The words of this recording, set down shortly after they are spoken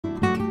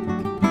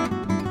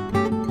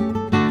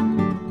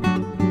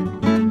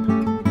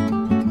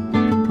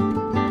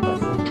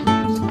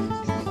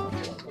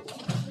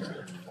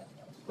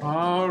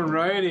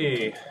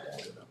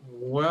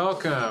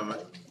welcome.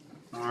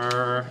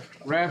 We're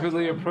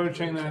rapidly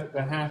approaching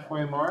the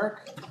halfway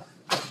mark.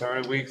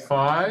 Started week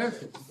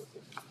 5.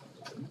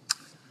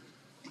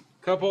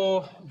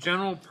 Couple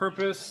general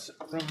purpose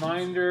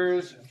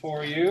reminders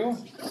for you,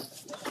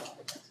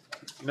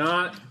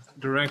 not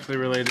directly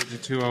related to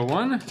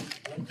 201.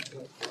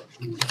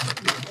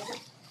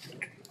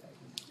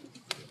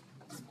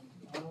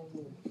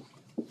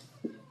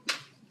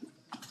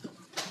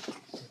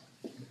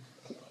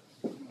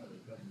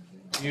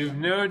 You've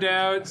no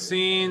doubt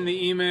seen the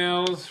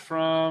emails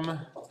from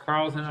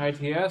Carleton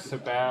ITS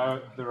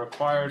about the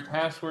required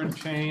password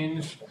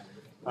change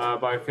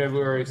by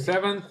February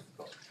 7th.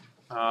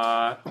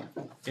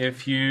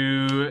 If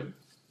you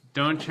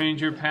don't change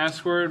your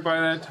password by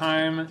that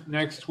time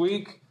next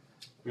week,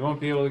 you won't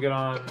be able to get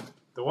on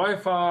the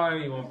Wi-Fi,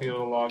 you won't be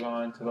able to log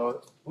on to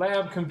the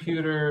lab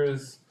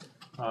computers.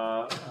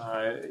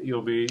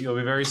 You'll be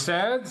very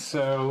sad,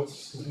 so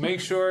make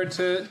sure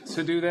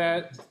to do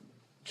that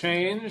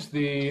change.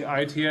 The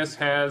ITS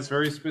has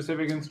very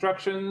specific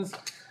instructions,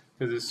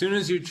 because as soon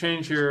as you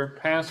change your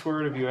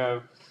password, if you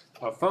have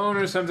a phone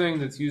or something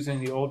that's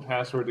using the old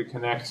password to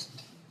connect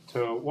to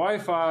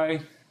Wi-Fi,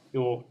 it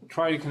will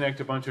try to connect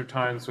a bunch of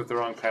times with the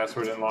wrong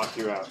password and lock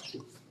you out.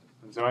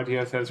 And so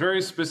ITS has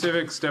very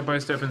specific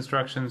step-by-step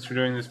instructions for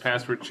doing this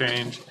password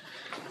change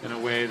in a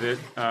way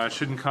that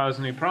shouldn't cause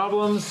any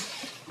problems.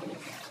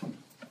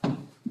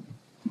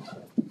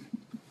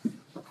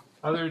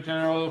 Other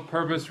general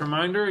purpose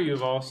reminder,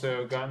 you've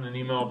also gotten an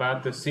email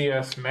about the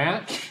CS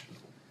match.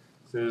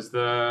 This is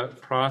the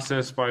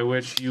process by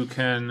which you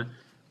can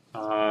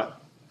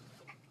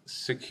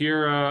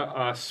secure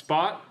a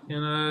spot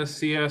in a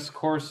CS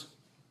course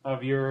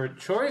of your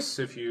choice.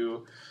 If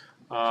you,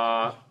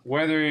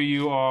 whether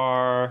you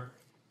are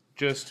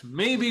just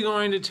maybe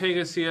going to take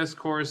a CS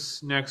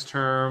course next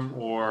term,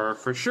 or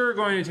for sure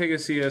going to take a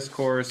CS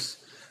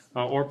course,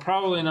 or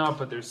probably not,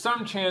 but there's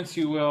some chance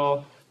you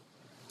will.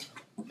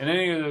 In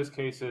any of those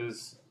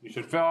cases, you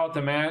should fill out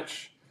the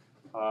match.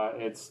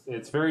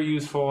 It's very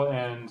useful,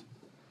 and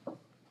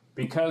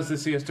because the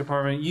CS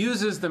department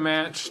uses the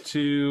match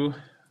to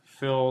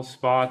fill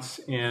spots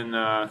in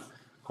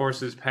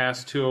courses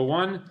past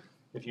 201,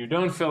 if you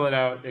don't fill it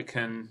out, it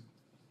can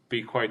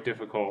be quite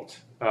difficult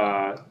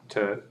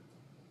to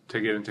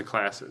get into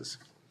classes.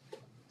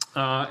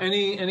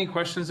 Any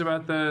questions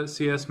about the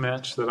CS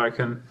match that I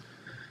can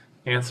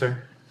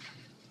answer?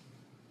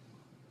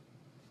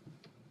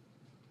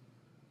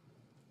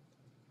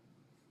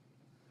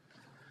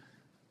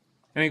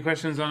 Any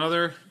questions on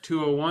other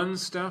 201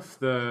 stuff?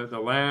 The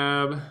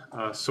lab,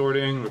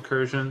 sorting,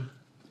 recursion?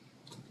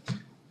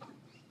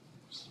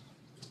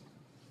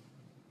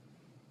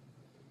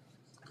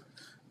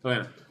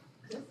 Elena?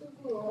 This is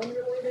a little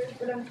unrelated,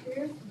 but I'm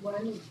curious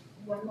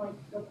when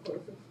like the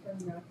courses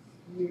for next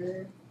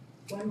year,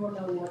 when we'll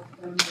know what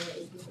from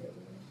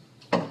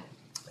the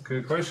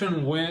Good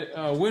question. When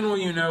will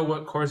you know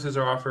what courses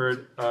are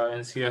offered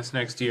in CS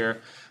next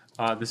year?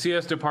 The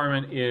CS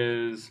department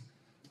is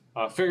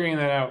figuring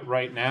that out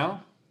right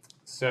now,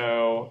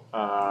 so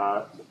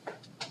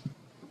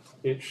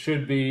it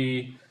should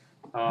be,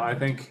 I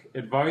think,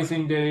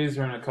 advising days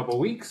are in a couple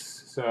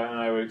weeks, so and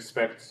I would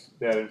expect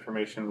that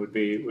information would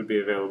be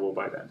available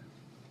by then.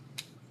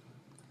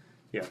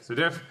 Yeah, so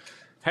Def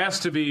has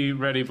to be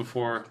ready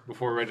before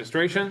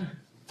registration,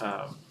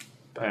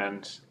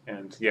 and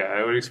yeah,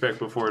 I would expect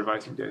before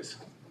advising days.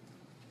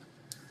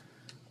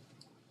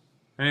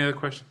 Any other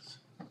questions?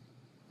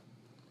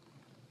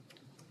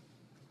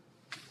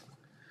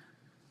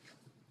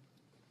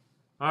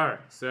 All right,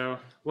 so a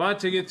lot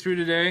to get through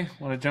today.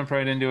 I want to jump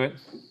right into it.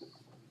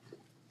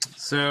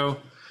 So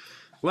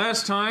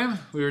last time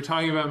we were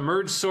talking about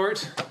merge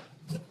sort.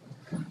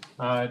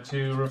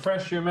 To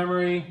refresh your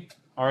memory,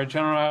 our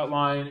general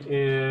outline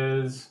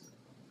is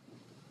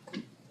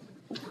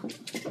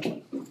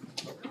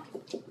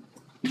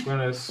we're going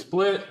to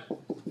split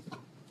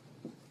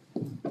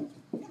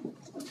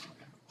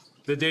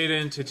the data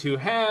into 2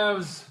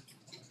 halves.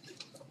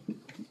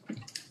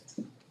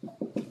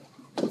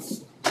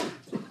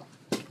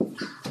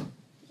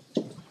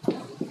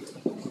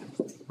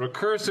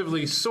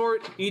 Recursively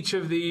sort each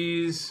of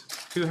these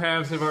 2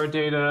 halves of our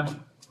data.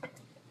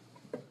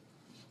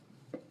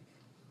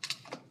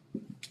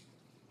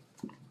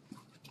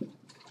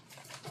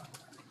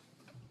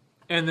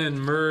 And then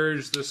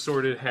merge the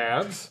sorted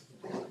halves.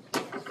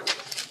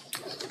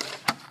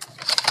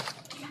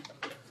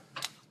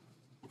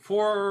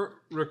 For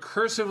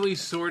recursively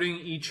sorting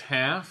each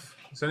half,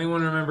 does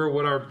anyone remember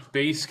what our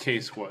base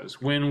case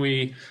was? When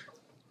we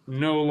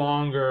no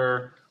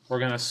longer were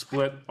going to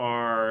split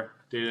our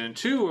data in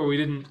 2, or we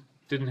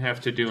didn't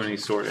have to do any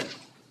sorting?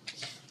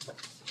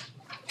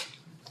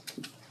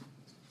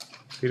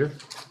 Peter?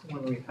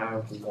 When we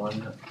have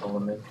one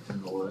element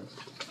in the list.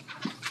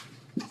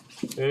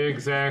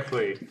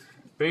 Exactly.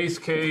 Base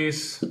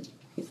case,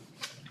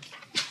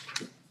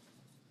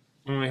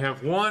 when we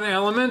have one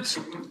element,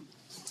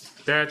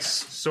 that's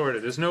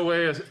sorted. There's no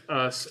way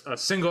a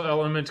single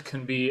element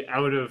can be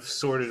out of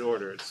sorted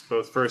order. It's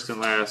both first and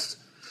last.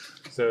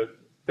 So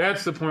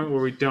that's the point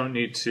where we don't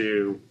need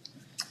to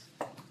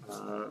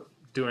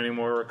do any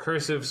more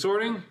recursive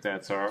sorting.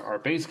 That's our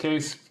base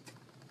case.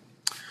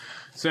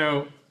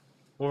 So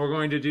what we're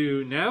going to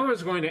do now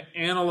is going to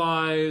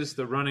analyze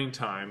the running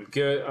time,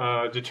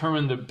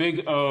 determine the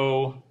big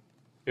O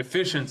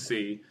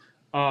efficiency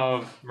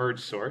of merge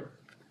sort.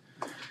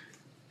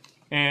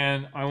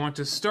 And I want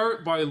to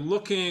start by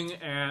looking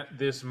at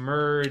this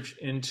merge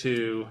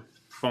into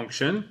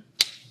function.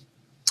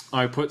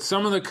 I put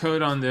some of the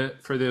code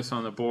for this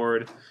on the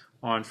board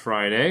on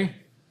Friday.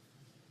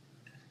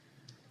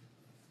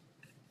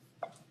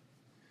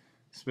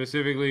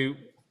 Specifically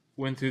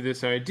went through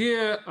this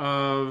idea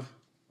of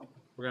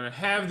we're going to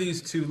have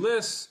these two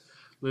lists,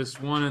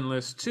 list 1 and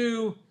list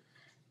 2,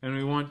 and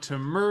we want to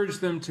merge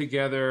them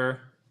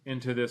together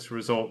into this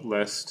result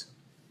list.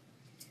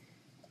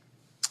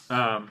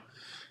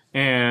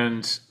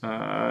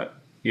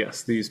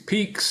 Yes, these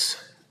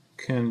peaks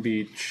can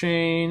be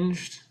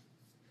changed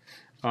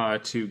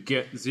to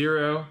get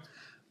 0,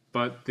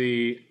 but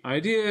the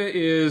idea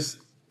is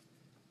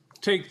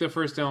take the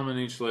first element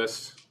in each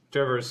list,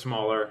 whichever is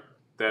smaller,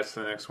 that's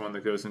the next one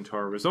that goes into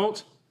our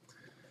result.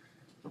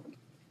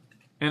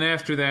 And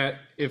after that,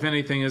 if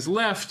anything is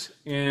left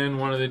in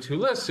one of the two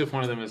lists, if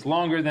one of them is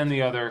longer than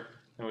the other,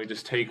 then we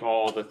just take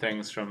all the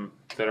things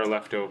that are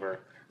left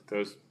over.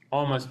 Those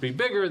all must be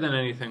bigger than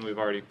anything we've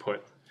already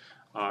put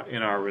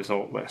in our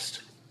result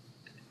list.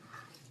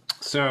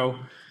 So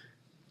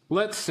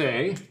let's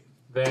say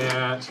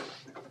that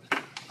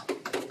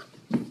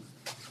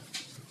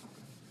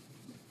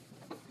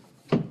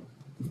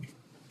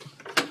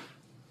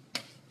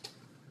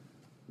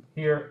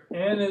here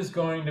n is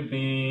going to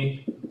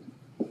be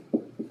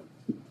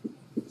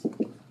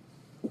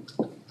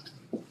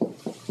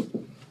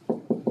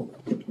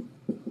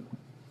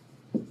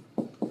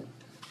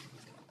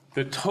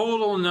the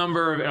total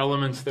number of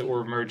elements that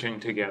we're merging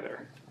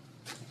together.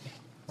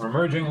 We're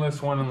merging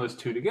list 1 and list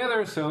 2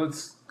 together, so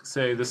let's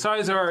say the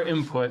size of our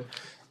input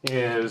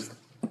is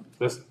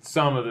the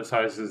sum of the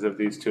sizes of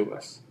these two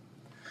lists.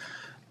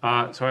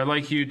 So I'd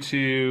like you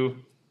to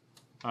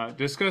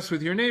discuss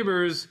with your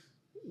neighbors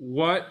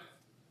what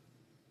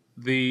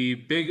the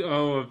big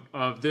O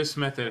of this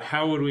method,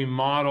 how would we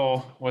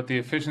model what the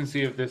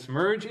efficiency of this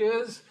merge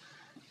is,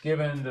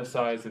 given the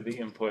size of the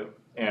input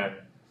and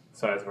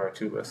size of our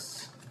two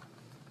lists.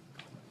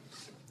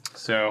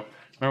 So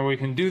remember, we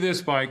can do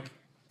this by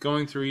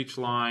going through each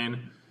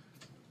line,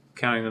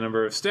 counting the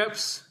number of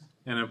steps,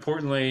 and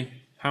importantly,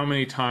 how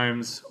many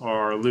times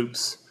are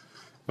loops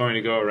going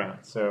to go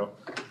around. So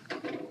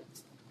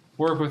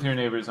work with your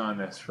neighbors on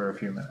this for a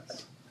few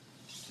minutes.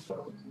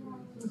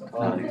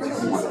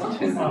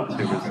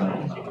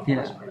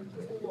 Yeah.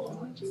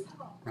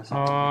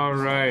 All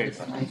right.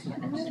 I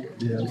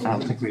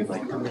don't think we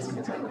like them.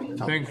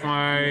 I think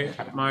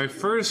my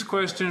first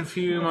question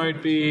for you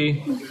might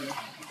be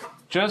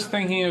just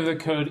thinking of the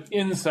code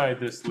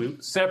inside this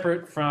loop,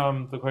 separate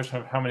from the question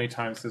of how many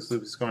times this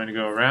loop is going to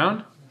go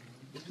around.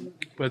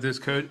 But this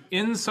code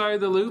inside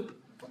the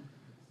loop,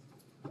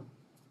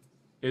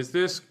 is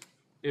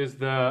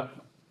the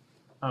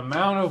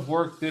amount of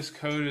work this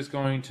code is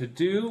going to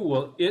do,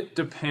 will it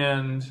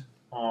depend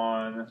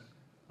on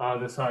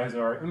the size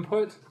of our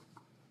input,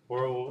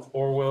 or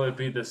will it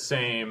be the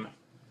same,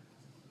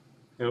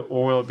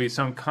 or will it be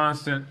some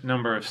constant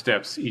number of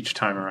steps each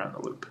time around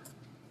the loop?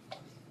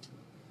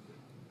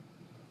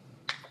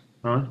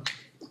 Ron?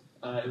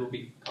 It will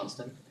be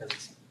constant because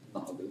it's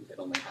not a loop. It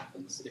only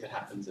happens. If it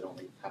happens, it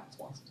only happens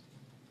once.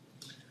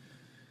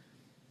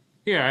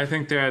 Yeah, I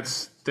think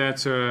that's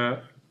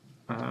a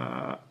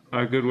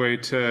good way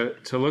to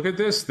look at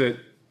this. That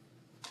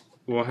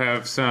we'll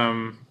have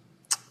some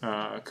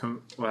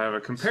we'll have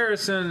a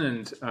comparison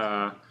and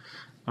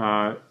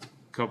a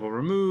couple a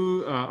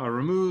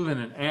remove and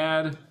an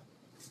add.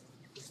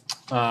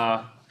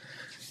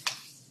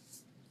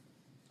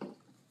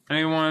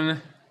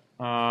 Anyone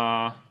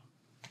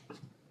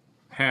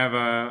have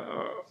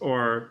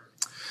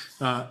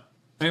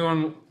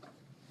anyone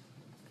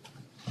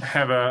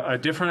have a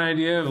different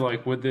idea of,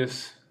 like,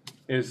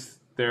 is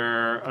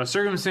there a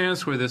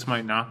circumstance where this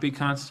might not be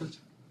constant?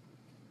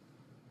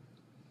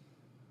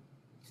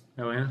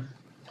 Elena?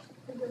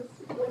 I guess,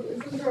 like,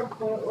 isn't there a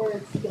point where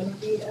it's gonna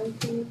be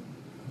empty?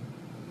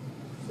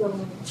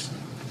 So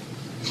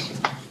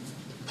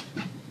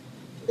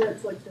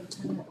that's like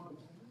dependent on it.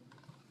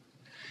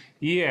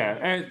 Yeah,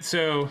 and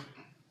so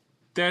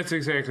that's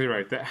exactly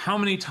right. That how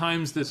many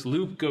times this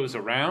loop goes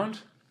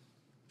around,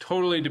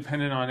 totally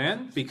dependent on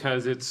n,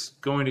 because it's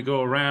going to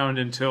go around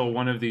until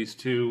one of these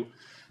two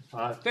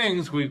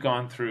things we've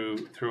gone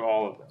through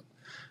all of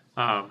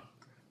them.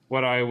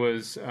 What I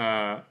was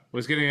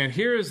getting at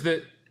here is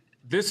that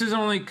this is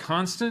only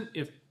constant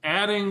if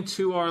adding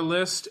to our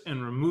list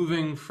and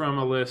removing from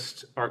a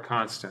list are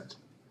constant.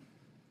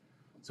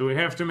 So we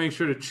have to make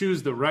sure to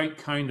choose the right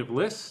kind of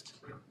list.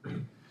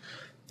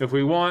 If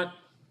we want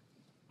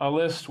a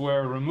list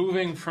where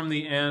removing from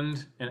the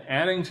end and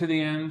adding to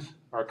the end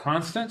are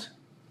constant,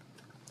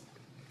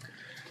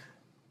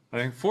 I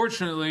think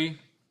fortunately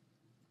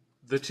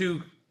the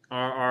two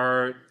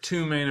our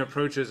two main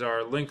approaches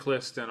are linked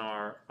list and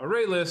our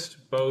array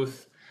list.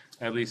 Both,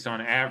 at least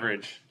on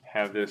average,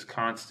 have this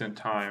constant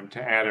time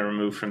to add and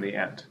remove from the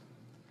end.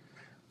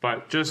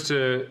 But just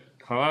to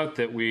call out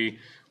that we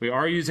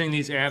are using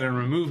these add and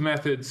remove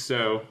methods,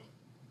 so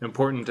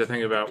important to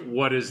think about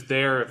what is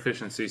their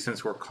efficiency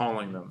since we're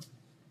calling them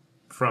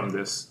from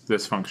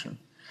this function.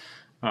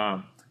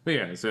 But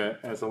yeah,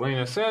 as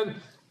Elena said,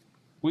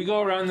 we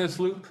go around this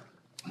loop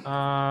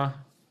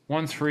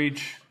once for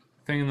each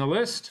thing in the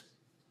list.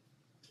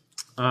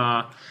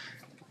 And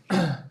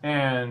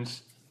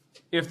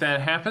if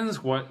that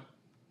happens, what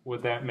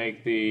would that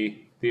make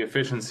the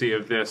efficiency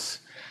of this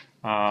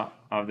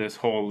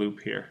whole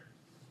loop here?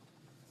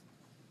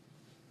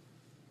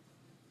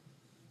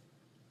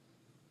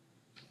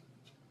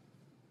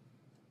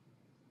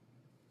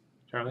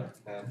 Charlie?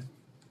 N.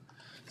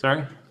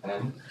 Sorry?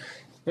 N.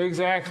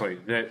 Exactly.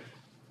 That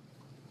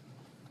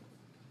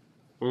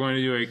we're going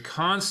to do a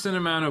constant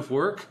amount of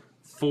work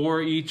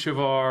for each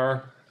of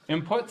our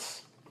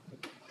inputs,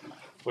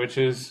 which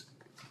is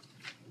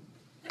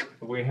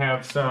we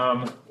have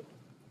some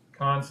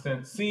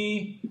constant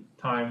C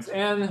times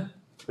N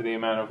for the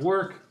amount of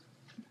work.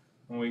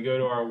 When we go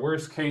to our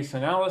worst case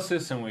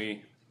analysis and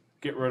we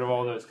get rid of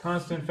all those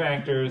constant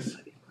factors,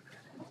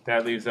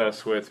 that leaves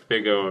us with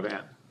big O of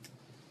N.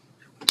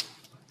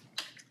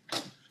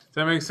 Does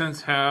that make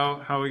sense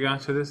how we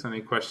got to this? Any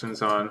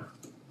questions on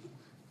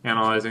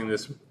analyzing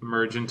this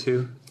merge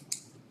into?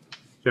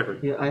 Jeffrey?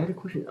 Yeah, I had a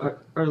question.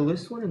 Are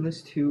list 1 and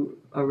list 2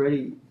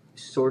 already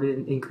sorted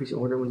in increase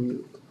order when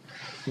you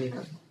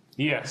have?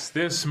 Yes,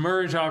 this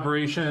merge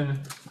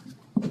operation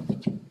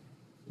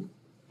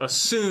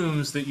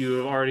assumes that you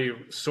have already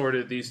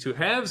sorted these two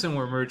halves and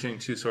we're merging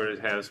two sorted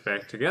halves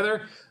back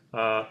together.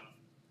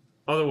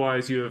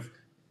 Otherwise,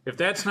 if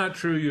that's not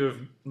true, you have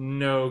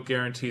no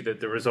guarantee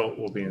that the result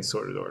will be in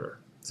sorted order.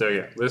 So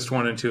yeah, list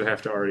 1 and 2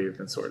 have to already have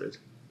been sorted.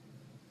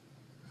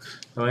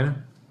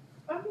 Elena?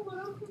 I'm a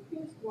little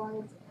confused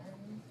why it's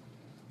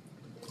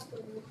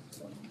N.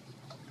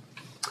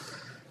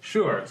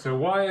 Sure. So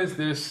why is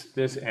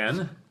this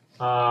N?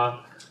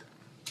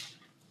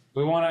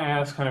 We want to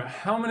ask kind of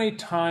how many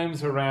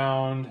times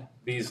around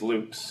these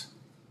loops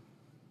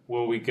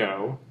will we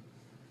go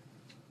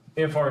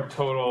if our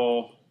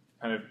total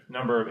kind of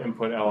number of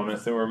input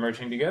elements that we're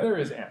merging together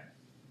is N.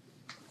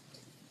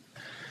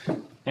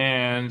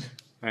 And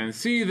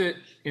see that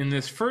in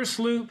this first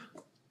loop,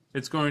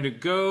 it's going to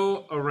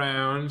go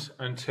around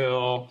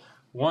until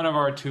one of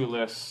our two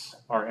lists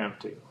are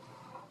empty.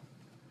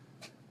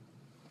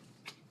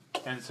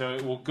 And so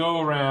it will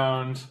go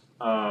around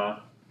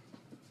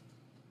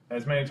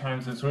as many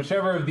times as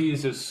whichever of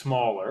these is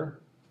smaller.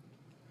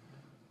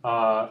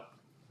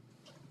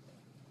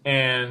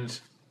 And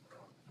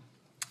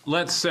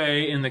let's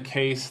say in the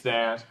case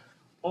that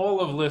all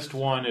of list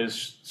 1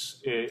 is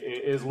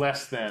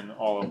less than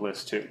all of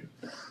list 2.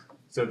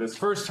 So this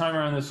first time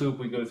around this loop,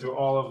 we go through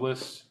all of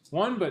list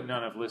 1, but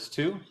none of list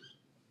 2.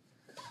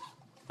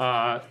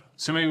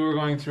 So maybe we're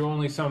going through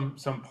only some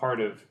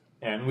part of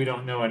N. We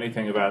don't know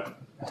anything about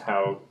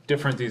how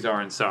different these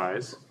are in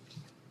size.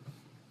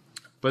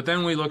 But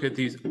then we look at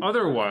these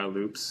other while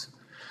loops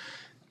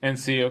and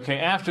see, okay,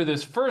 after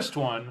this first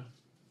one,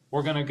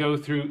 we're going to go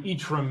through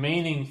each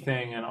remaining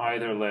thing in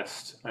either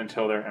list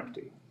until they're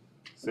empty.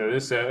 So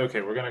this says, okay,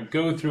 we're going to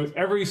go through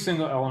every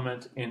single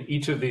element in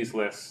each of these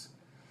lists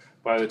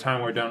by the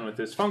time we're done with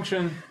this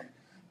function.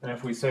 And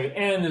if we say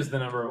N is the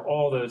number of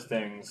all those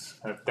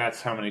things,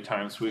 that's how many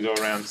times we go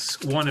around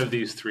one of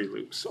these 3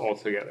 loops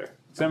altogether.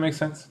 Does that make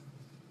sense?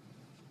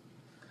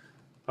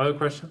 Other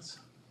questions?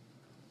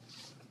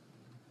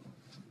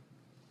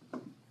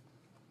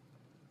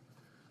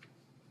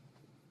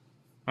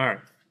 All right.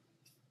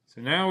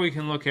 So now we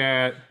can look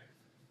at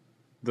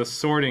the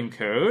sorting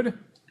code.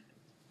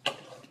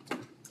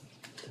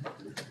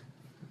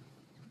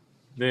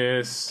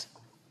 This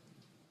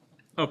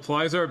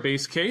applies our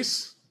base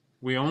case.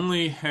 We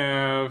only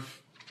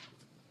have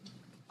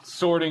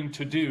sorting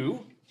to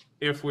do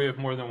if we have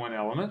more than one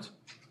element.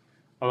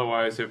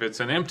 Otherwise, if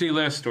it's an empty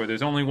list or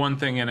there's only one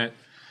thing in it,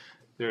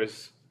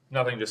 there's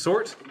nothing to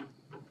sort.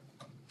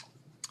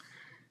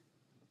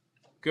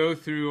 Go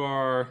through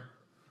our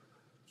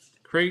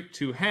create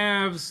 2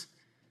 halves,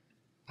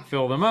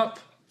 fill them up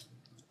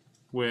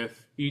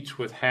with each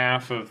with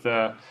half of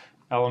the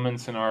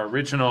elements in our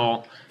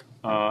original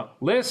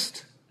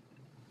list,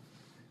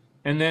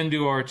 and then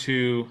do our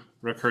 2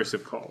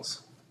 recursive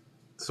calls,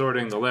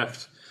 sorting the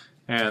left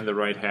and the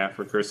right half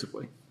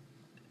recursively.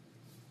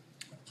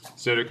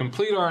 So to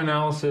complete our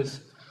analysis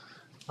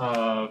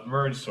of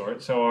merge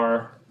sort, so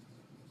our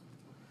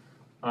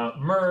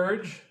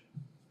merge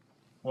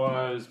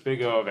was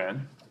big O of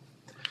N.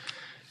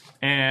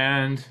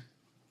 And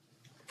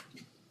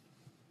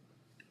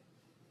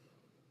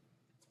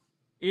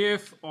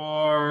if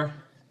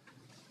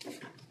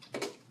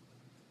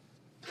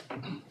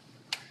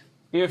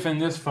in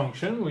this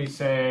function we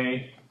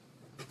say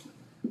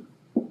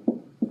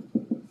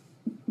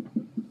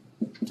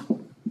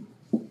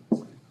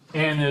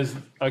N is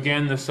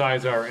again, the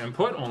size of our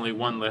input, only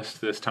one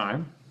list this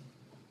time.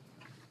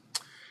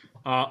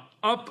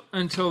 Up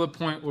until the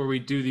point where we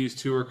do these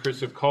two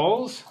recursive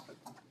calls,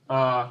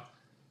 would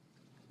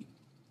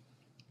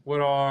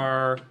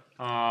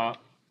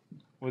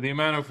the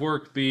amount of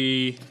work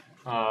be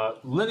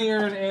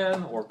linear in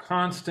n, or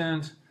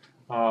constant,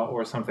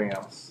 or something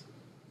else?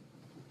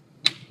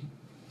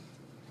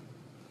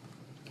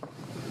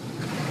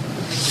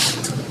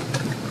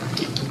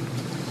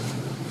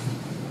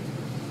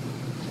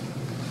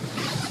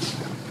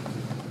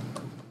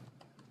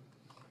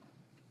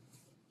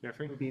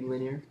 Jeffrey? It would be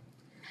linear.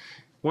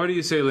 Why do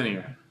you say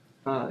linear?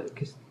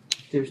 Because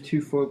there's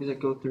two forks that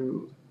go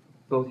through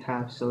both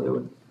halves, so it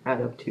would add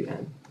up to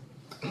n.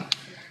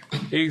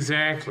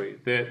 Exactly.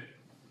 That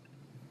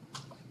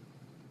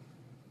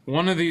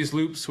one of these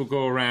loops will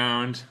go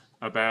around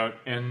about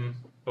n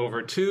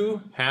over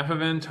 2, half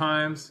of n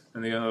times,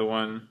 and the other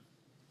one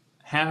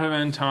half of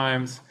n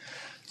times.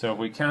 So if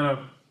we count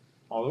up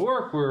all the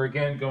work, we're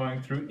again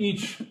going through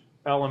each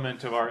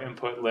element of our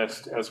input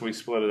list as we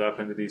split it up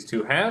into these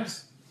two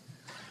halves.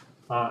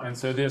 And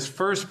so this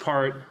first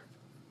part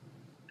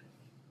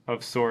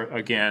of sort,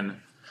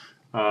 again,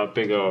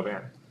 big O of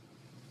n.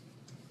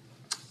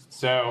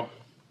 So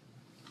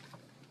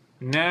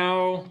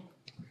now,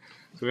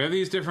 so we have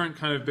these different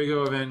kind of big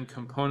O of n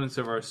components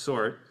of our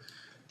sort.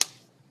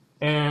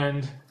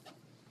 And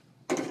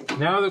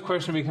now the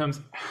question becomes,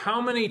 how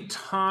many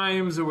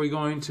times are we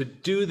going to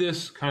do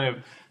this kind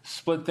of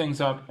split things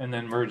up and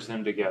then merge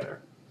them together?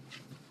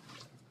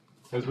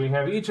 Because we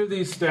have each of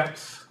these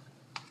steps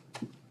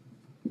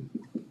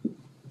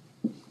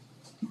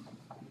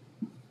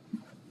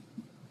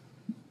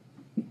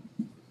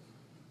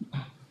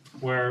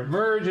where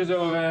merge is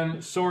O of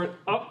n, sort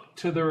up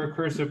to the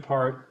recursive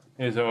part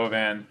is O of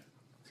n,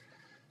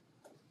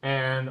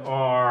 and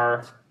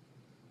our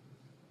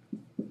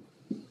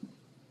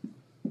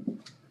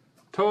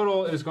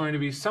total is going to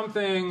be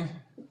something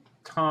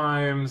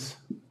times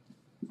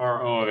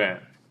our O of n,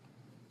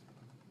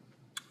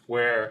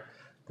 where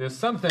this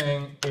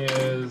something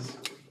is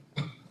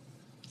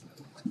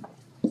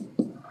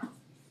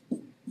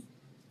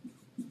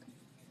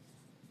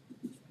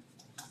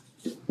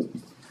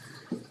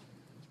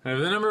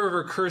the number of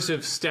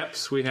recursive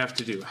steps we have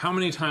to do. How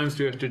many times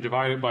do we have to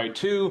divide it by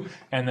 2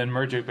 and then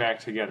merge it back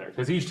together?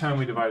 Because each time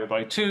we divide it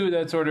by 2,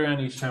 that's order n.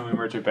 Each time we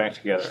merge it back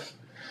together,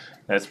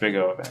 that's big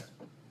O of n.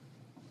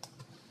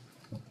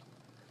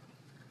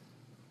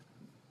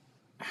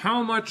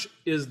 How much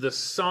is the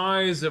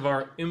size of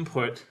our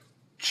input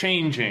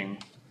changing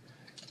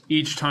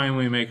each time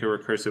we make a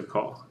recursive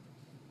call?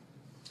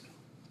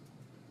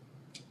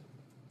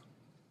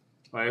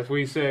 Like if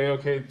we say,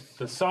 okay,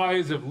 the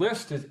size of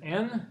list is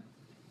n,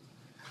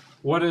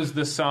 what is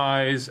the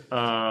size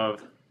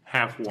of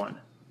half 1?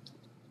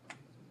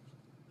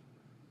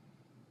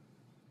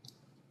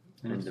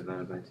 N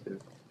divided by 2.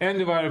 N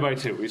divided by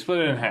 2. We split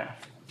it in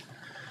half.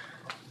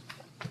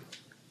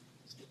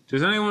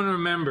 Does anyone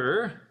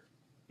remember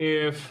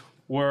if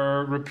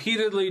we're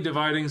repeatedly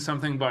dividing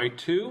something by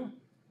 2,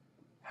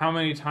 how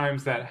many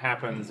times that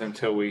happens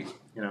until we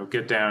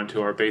get down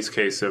to our base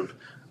case of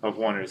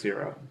 1 or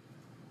 0?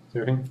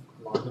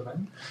 Log of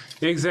n?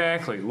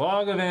 Exactly.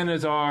 Log of n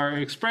is our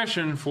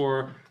expression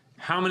for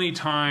how many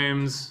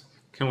times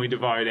can we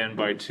divide n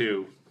by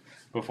 2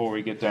 before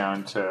we get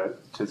down to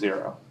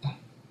 0.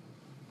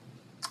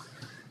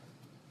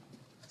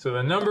 So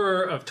the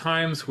number of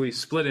times we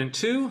split in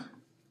 2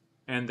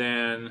 and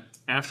then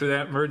after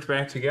that merge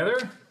back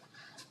together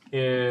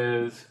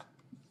is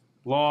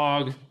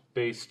log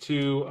base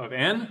 2 of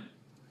n.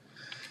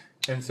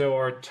 And so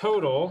our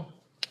total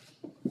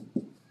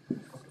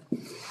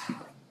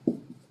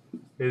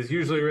is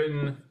usually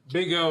written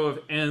big O of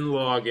n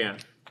log n.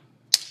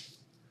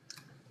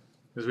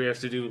 Because we have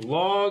to do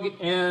log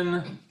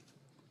n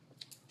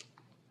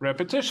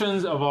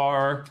repetitions of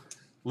our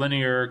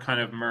linear kind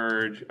of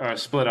merge,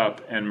 split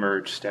up and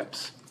merge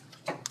steps.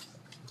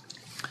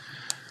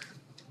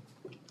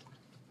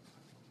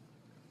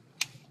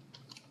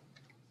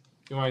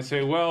 You might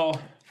say, well,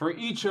 for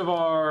each of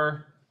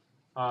our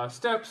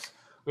steps,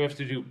 we have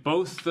to do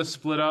both the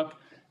split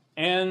up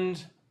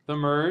and the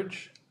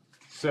merge.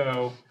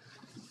 So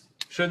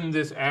shouldn't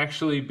this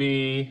actually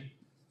be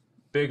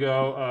big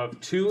O of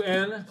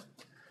 2n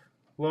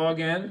log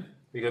n?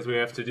 Because we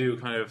have to do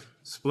kind of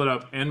split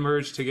up and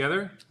merge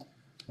together.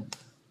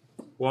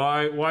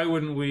 Why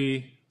wouldn't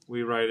we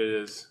write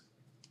it as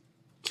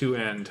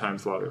 2n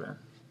times log of n?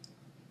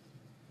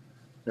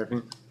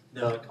 Everything?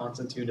 The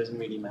constant 2 doesn't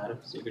really matter,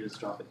 so you could just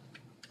drop it.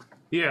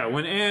 Yeah,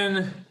 when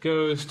n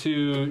goes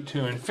to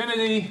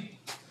infinity,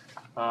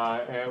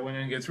 when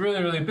n gets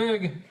really, really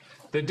big,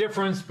 the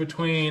difference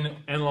between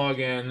n log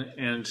n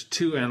and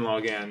 2n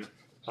log n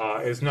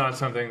is not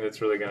something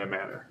that's really going to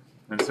matter.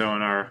 And so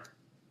in our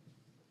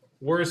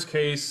worst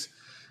case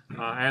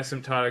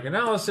asymptotic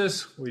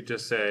analysis, we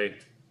just say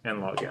n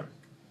log n.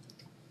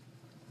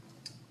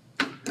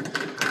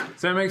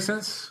 Does that make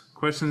sense?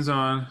 Questions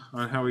on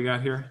how we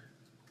got here?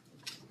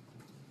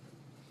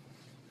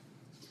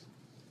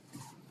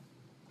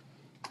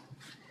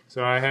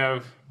 So I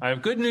have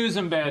good news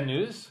and bad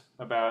news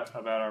about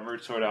our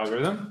merge sort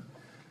algorithm.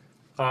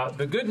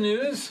 The good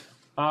news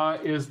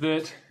is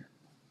that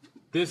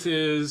this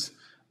is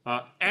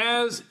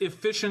as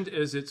efficient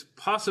as it's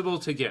possible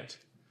to get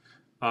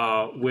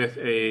with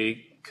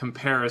a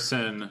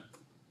comparison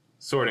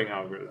sorting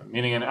algorithm,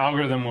 meaning an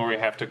algorithm where we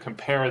have to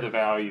compare the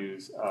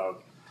values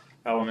of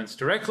elements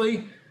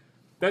directly.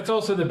 That's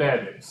also the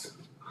bad news.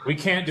 We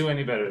can't do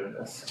any better than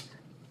this.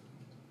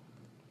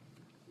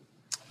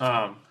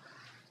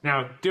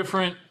 Now,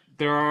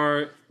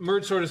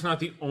 merge sort is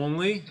not the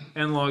only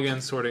n log n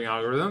sorting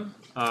algorithm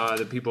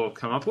that people have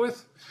come up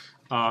with.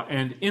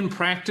 And in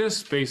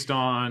practice, based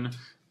on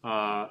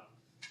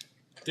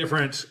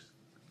different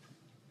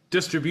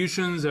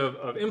distributions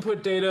of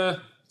input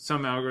data,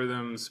 some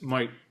algorithms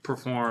might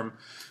perform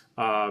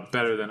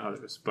better than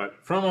others. But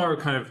from our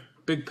kind of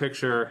big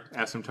picture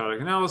asymptotic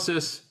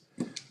analysis,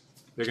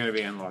 they're going to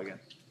be n log n.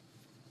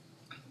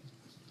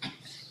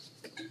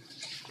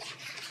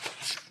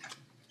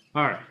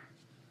 All right.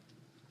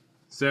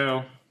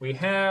 So we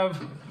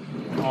have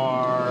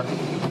our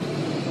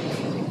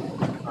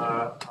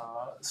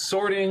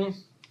sorting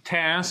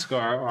task,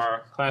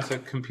 our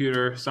classic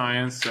computer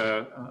science,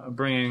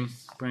 bringing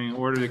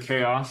order to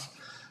chaos.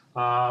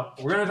 We're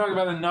going to talk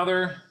about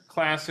another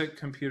classic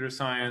computer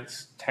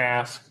science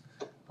task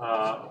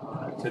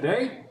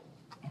today,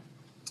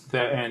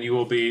 and you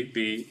will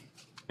be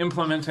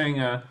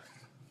implementing a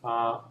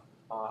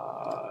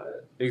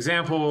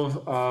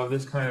example of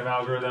this kind of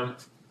algorithm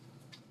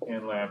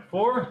in lab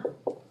 4,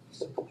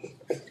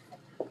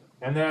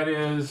 and that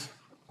is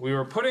we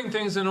were putting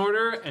things in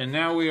order, and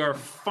now we are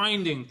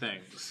finding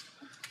things.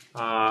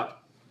 One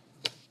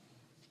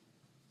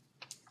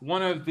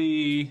of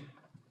the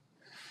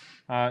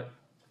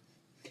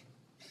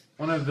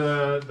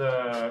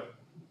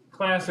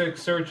classic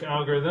search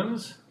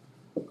algorithms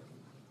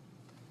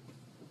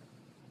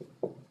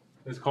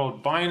is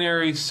called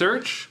binary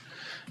search.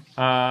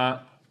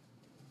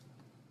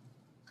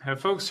 Have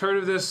folks heard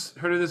of this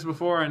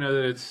before? I know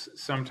that it's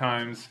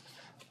sometimes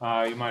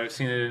you might have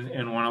seen it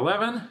in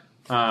 111,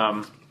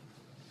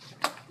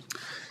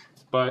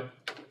 but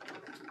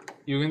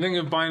you can think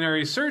of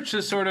binary search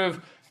as sort of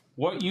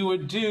what you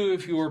would do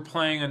if you were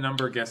playing a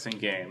number guessing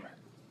game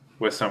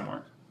with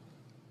someone.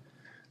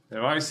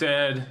 If I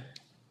said,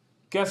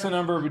 guess a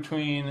number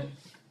between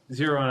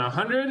 0 and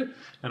 100,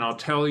 and I'll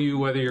tell you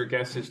whether your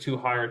guess is too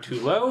high or too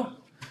low,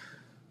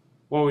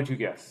 what would you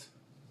guess?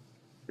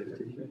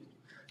 50.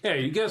 Yeah,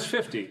 you guess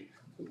 50.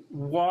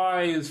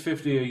 Why is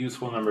 50 a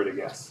useful number to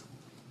guess?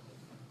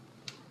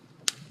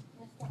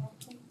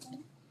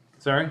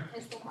 Sorry?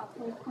 It's the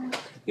halfway point.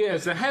 Yeah,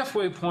 it's a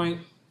halfway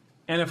point,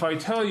 and if I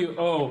tell you,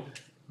 oh,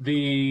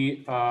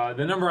 the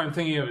number I'm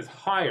thinking of is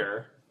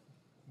higher,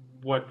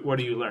 what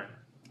do you learn?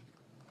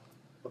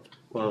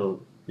 Well,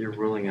 you're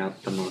ruling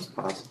out the most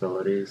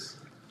possibilities,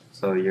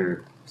 so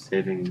you're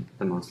saving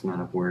the most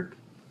amount of work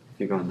if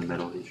you go in the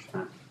middle each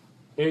time.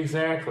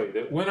 Exactly.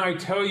 That when I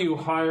tell you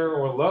higher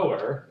or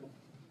lower,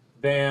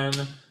 then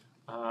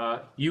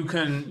you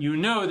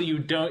know that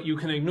you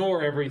can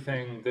ignore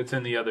everything that's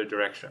in the other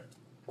direction.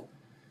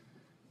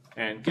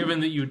 And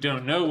given that you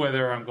don't know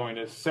whether I'm going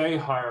to say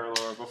higher or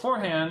lower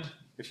beforehand,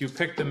 if you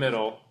pick the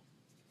middle,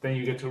 then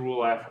you get to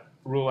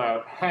rule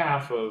out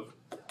half of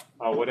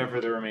whatever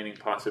the remaining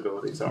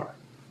possibilities are.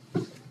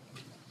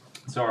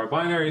 So our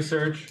binary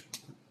search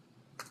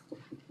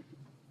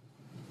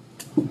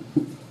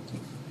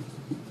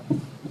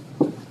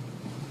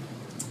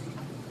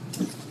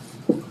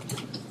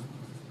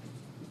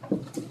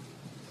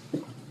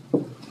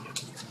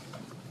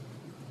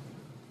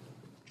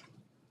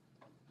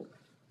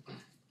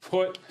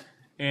put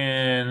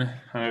in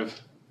kind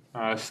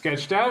of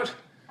sketched out.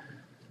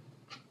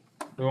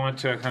 We want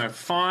to kind of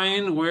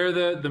find where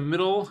the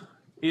middle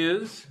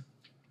is.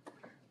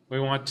 We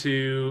want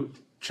to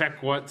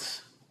check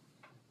what's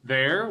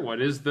there.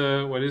 What is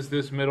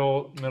this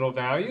middle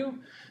value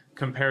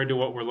compared to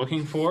what we're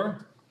looking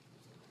for?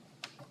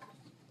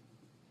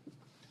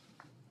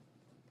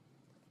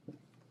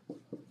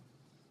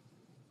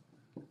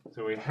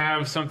 So we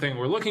have something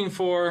we're looking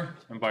for,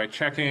 and by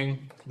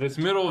checking this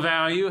middle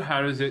value,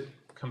 how does it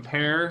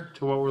compare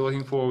to what we're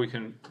looking for? We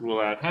can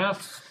rule out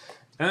half,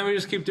 and then we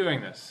just keep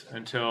doing this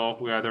until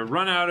we either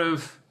run out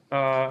of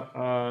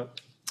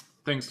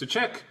things to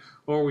check,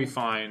 or we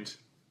find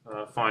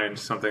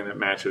something that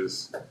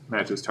matches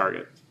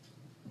target.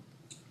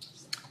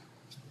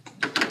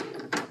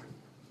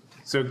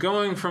 So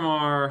going from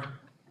our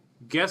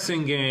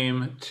guessing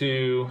game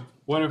to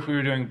what if we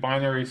were doing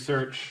binary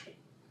search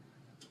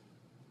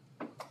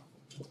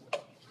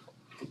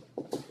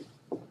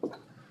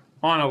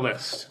on a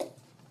list.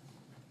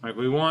 Like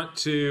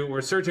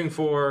we're searching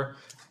for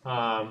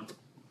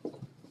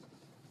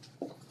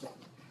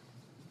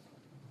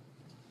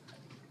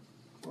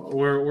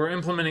we're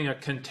implementing a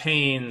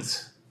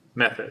contains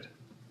method.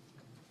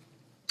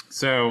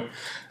 So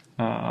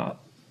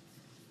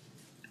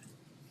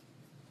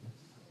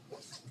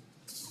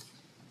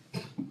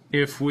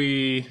if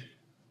we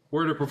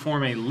were to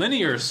perform a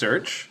linear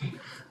search,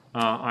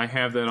 I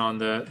have that on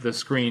the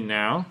screen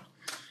now.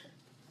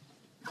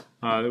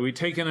 That we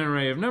take an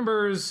array of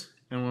numbers,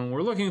 and when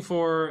we're looking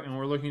for, and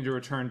we're looking to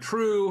return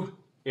true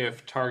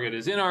if target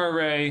is in our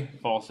array,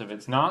 false if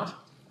it's not.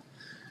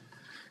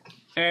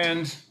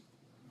 And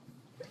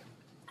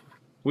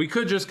we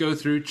could just go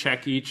through,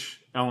 check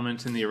each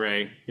element in the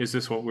array. Is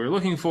this what we're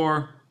looking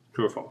for?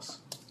 True or false?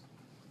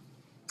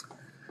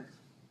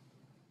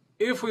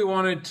 If we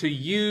wanted to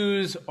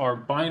use our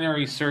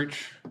binary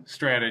search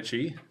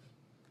strategy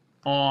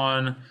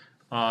on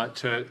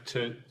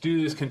to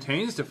do this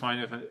contains to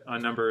find if a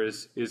number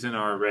is in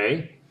our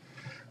array,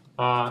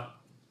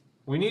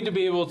 we need to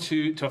be able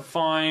to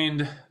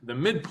find the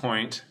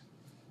midpoint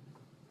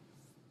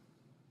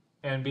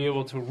and be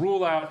able to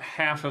rule out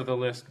half of the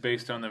list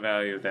based on the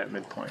value of that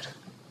midpoint.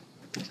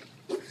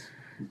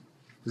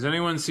 Does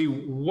anyone see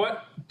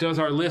what does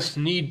our list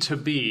need to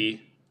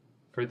be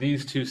for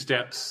these two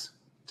steps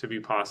to be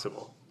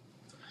possible?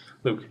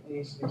 Luke? It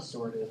needs to be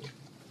sorted.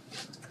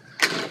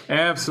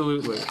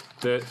 Absolutely.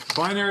 That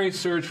binary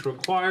search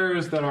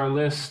requires that our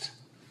list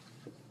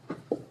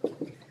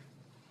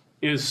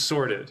is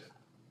sorted.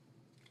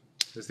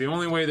 It's the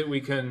only way that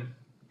we can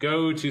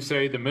go to,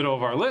 say, the middle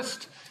of our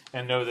list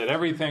and know that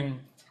everything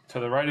to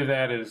the right of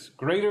that is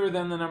greater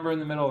than the number in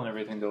the middle and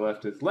everything to the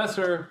left is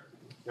lesser.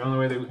 The only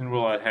way that we can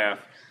rule out half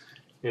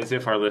is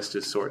if our list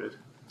is sorted.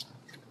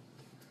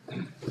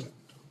 Does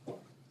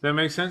that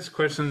make sense?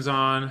 Questions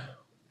on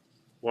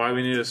why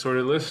we need a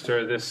sorted list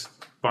or this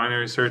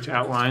binary search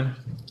outline?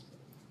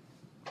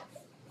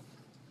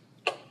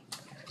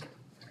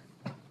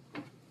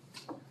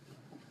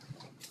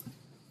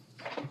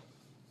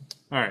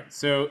 All right,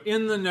 so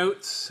in the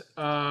notes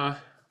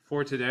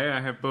for today, I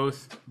have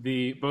both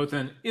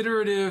an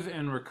iterative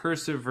and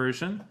recursive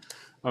version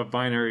of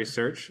binary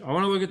search. I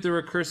want to look at the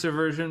recursive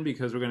version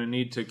because we're going to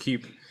need to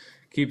keep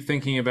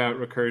thinking about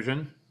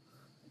recursion.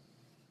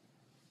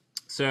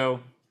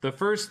 So the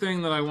first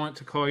thing that I want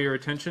to call your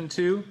attention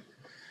to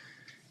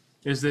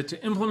is that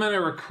to implement a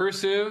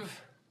recursive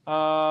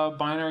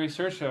binary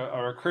search, a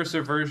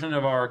recursive version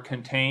of our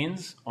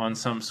contains on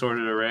some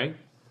sorted array,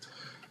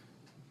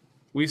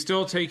 we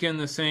still take in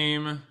the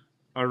same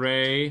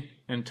array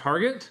and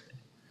target,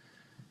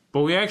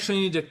 but we actually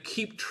need to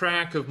keep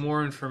track of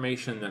more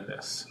information than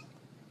this.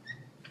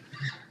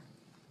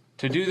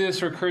 To do this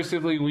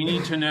recursively, we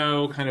need to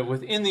know kind of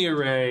within the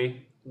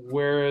array,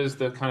 where is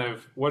the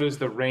what is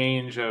the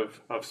range of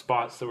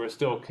spots that we're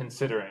still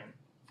considering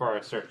for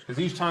our search? Because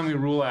each time we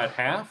rule out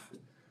half,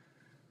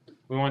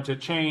 we want to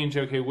change,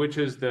 okay, which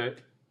is the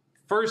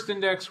first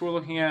index we're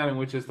looking at and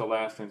which is the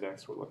last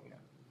index we're looking at.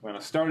 We're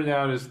going to start it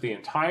out as the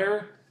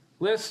entire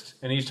list,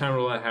 and each time we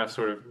rule out half,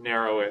 sort of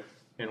narrow it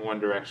in one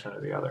direction or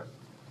the other.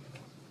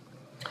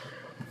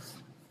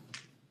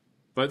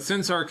 But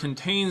since our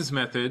contains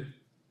method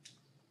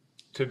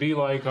to be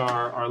like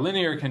our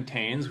linear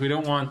contains, we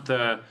don't want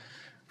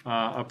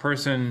a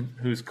person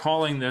who's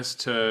calling this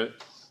to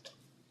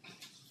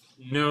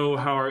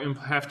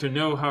have to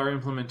know how our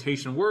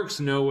implementation works,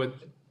 know what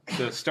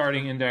the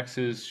starting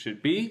indexes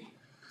should be.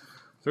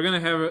 So we're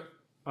going to have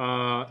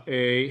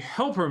a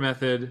helper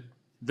method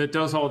that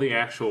does all the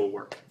actual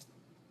work,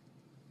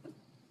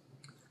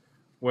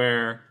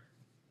 where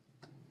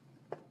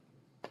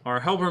our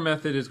helper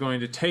method is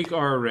going to take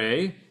our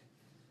array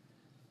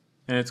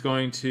and it's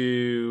going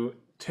to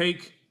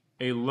take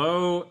a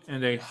low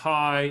and a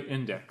high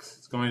index.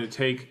 It's going to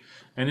take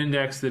an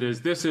index that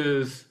is, this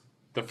is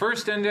the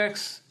first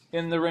index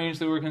in the range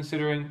that we're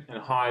considering,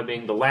 and high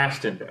being the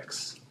last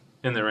index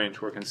in the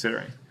range we're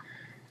considering,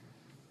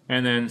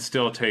 and then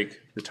still take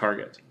the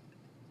target.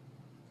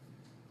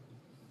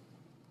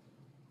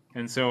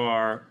 And so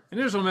our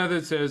initial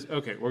method says,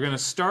 okay, we're going to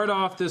start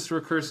off this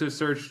recursive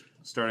search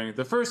starting at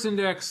the first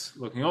index,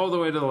 looking all the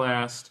way to the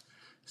last,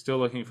 still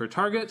looking for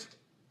target.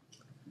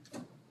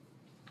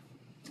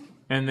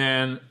 And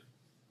then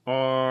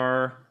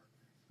our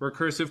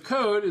recursive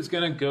code is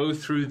going to go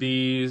through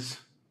these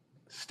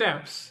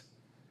steps,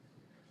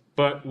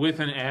 but with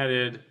an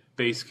added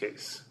base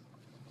case.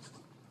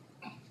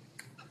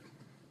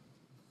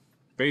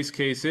 Base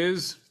case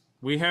is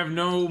we have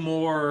no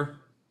more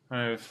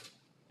kind of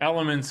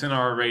elements in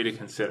our array to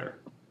consider.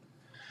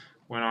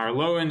 When our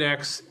low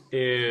index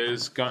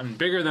is gotten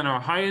bigger than our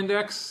high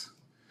index,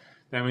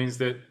 that means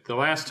that the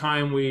last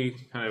time we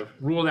kind of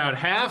ruled out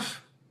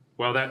half,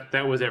 well,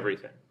 that was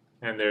everything.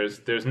 And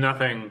there's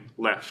nothing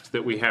left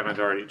that we haven't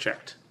already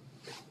checked.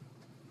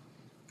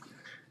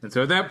 And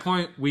so at that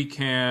point, we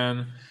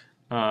can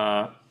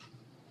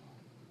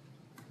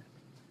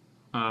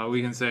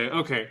say,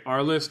 okay,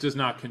 our list does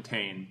not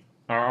contain,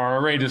 our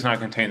array does not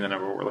contain the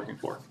number we're looking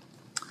for.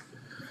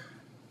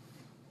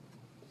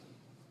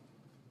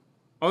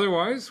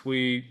 Otherwise,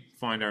 we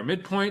find our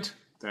midpoint.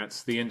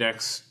 That's the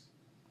index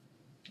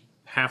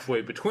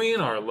halfway between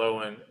our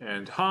low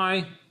and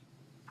high.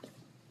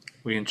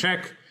 We can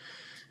check,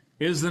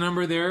 is the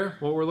number there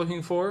what we're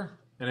looking for?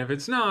 And if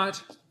it's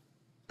not,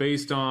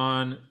 based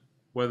on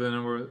whether the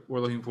number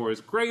we're looking for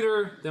is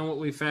greater than what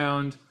we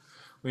found,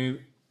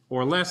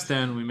 or less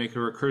than, we make a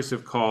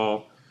recursive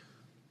call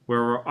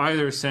where we're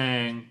either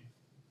saying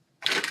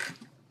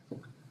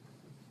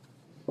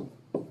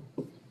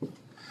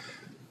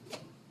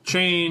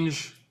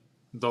change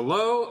the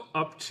low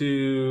up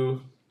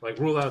to, like,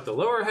 rule out the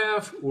lower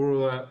half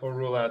or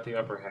rule out the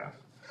upper half.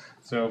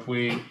 So if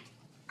we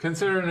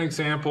consider an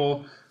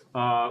example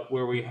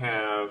where we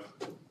have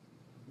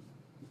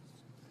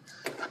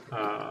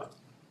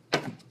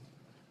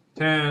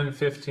 10,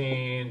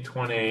 15,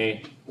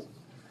 20,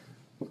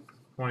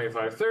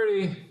 25,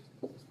 30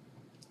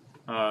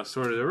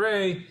 sorted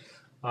array,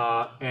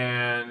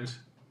 and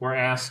we're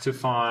asked to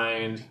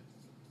find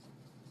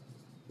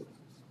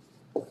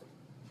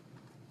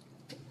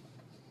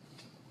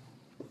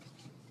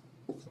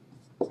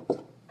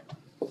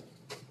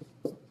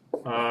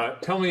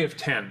tell me if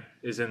 10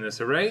 is in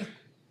this array.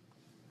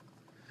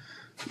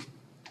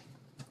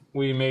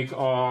 We make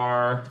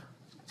our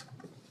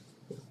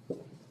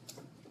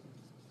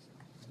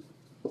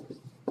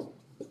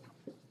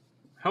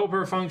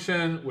helper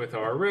function with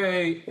our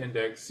array,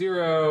 index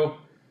 0,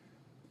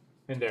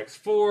 index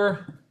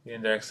 4, the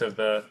index of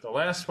the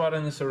last spot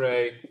in this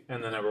array,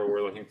 and the number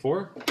we're looking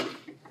for.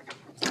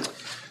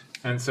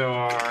 And so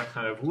our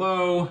kind of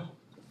low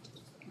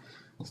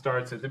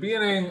starts at the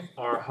beginning,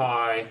 our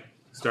high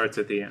starts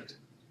at the end.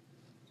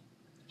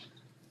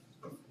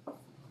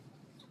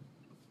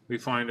 We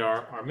find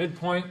our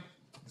midpoint,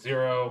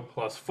 0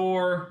 plus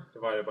 4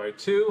 divided by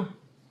 2.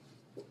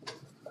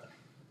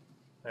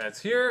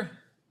 That's here.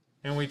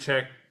 And we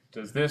check,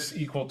 does this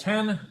equal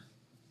 10?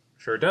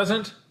 Sure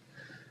doesn't.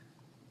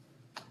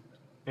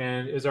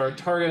 And is our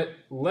target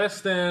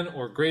less than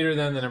or greater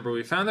than the number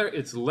we found there?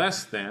 It's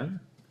less than.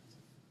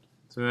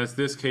 So that's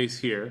this case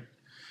here.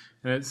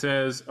 And it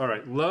says, all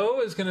right,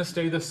 low is going to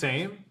stay the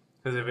same,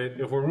 because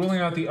if we're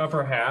ruling out the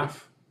upper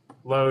half,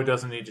 low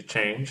doesn't need to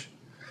change.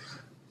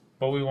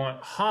 But we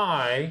want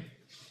high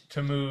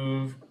to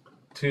move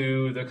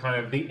to the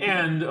kind of the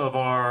end of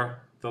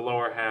the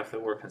lower half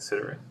that we're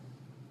considering.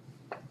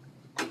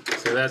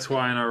 So that's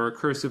why in our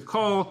recursive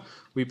call,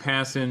 we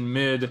pass in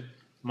mid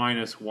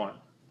minus 1.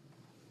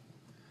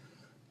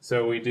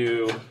 So we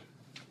do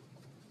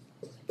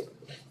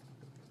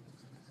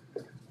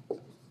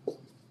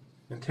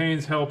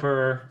contains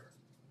helper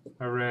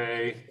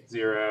array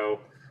 0,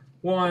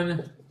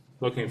 1,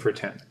 looking for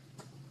 10.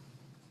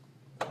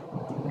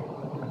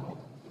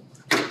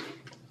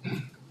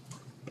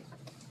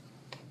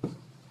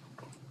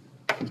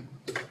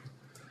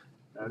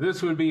 Now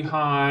this would be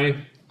high.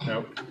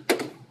 Nope.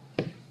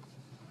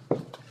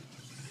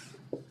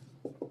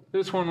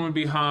 This one would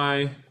be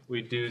high.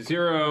 We'd do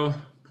 0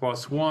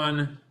 plus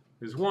 1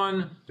 is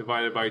 1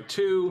 divided by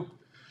 2.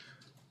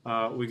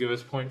 We give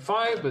us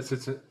 0.5, but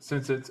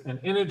since it's an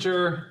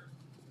integer,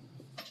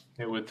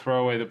 it would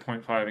throw away the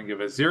 0.5 and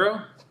give us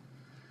 0.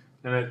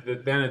 And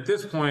then at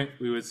this point,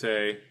 we would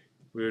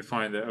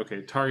find that,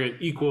 okay, target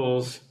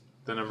equals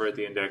the number at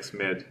the index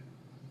mid,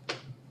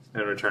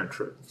 and return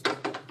true.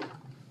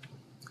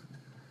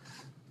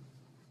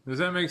 Does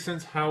that make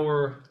sense how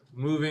we're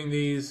moving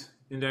these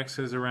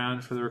indexes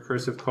around for the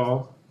recursive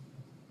call?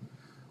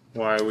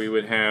 Why we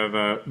would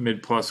have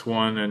mid plus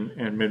 1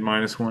 and mid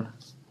minus 1?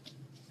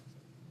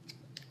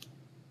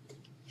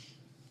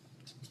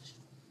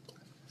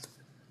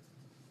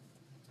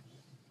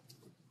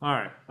 All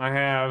right, I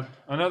have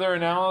another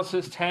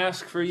analysis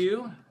task for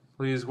you.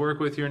 Please work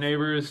with your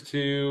neighbors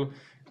to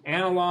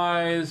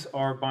analyze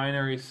our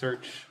binary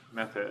search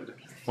method.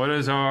 What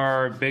is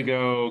our big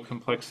O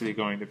complexity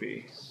going to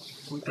be?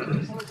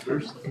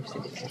 First, is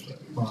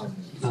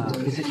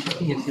it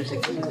checking if there's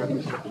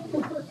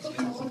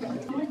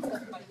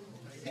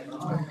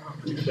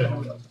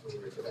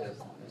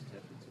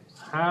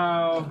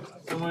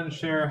Someone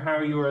share how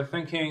you are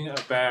thinking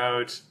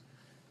about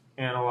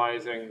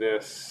analyzing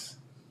this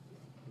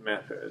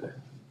method.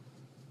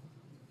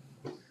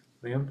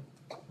 Liam?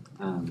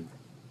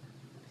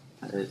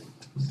 I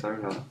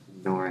started off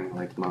ignoring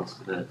like most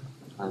of it.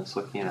 I was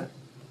looking at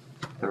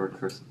the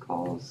recursive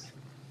calls,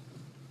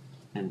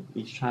 and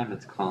each time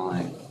it's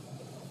calling,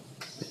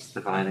 it's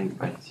dividing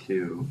by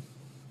 2.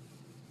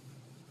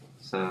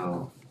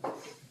 So I'm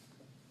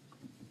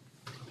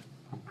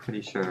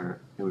pretty sure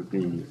it would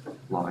be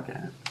log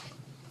n.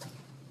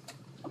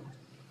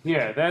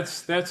 Yeah,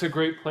 that's a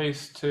great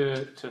place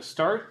to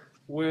start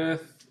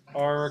with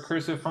our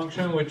recursive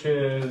function, which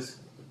is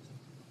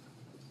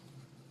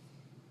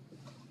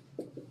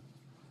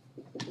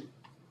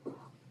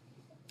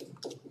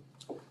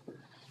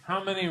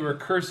how many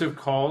recursive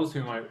calls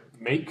we might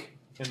make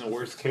in the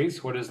worst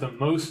case. What is the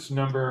most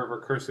number of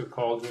recursive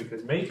calls we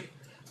could make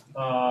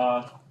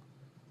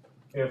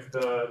if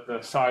the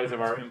size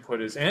of our input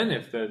is n,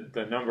 if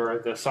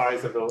the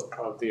size of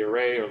the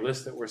array or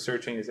list that we're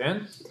searching is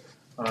n.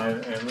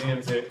 And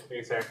Liam's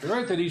exactly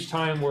right that each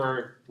time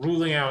we're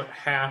ruling out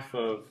half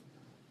of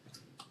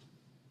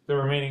the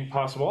remaining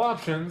possible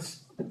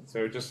options.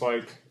 So just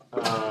like,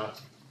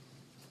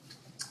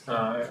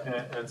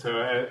 and so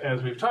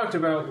as we've talked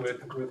about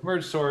with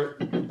merge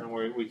sort, and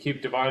we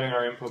keep dividing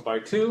our input by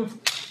 2,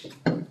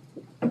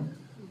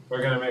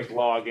 we're going to make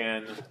log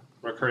n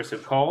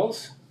recursive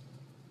calls.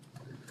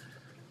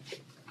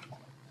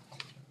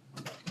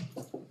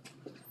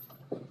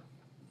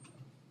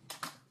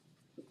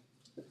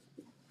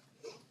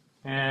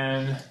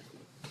 And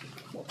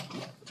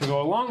to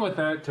go along with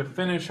that, to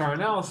finish our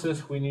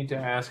analysis, we need to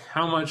ask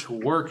how much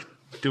work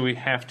do we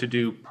have to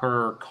do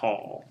per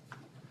call?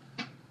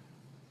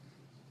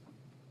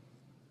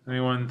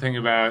 Anyone think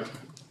about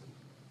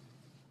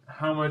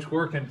how much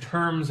work in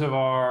terms of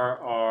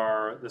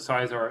the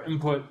size of our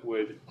input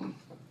would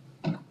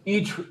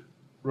each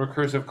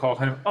recursive call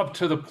kind of up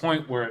to the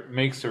point where it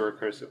makes a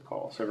recursive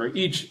call? So for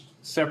each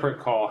separate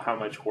call, how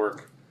much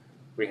work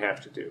we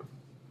have to do?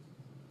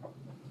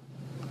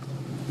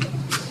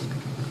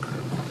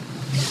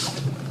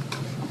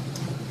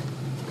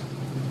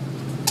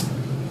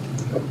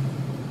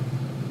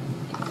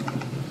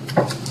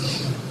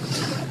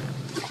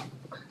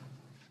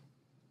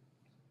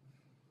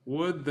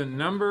 Would the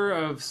number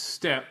of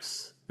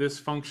steps this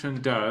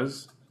function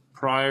does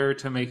prior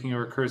to making a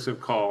recursive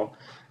call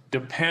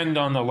depend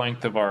on the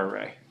length of our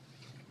array?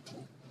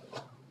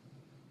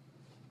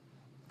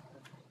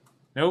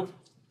 Nope.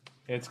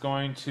 It's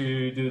going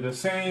to do the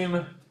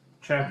same,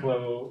 check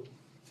low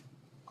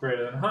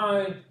greater than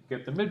high,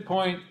 get the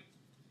midpoint,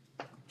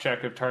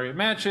 check if target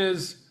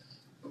matches.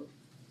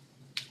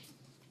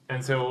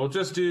 And so we'll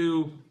just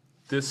do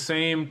the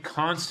same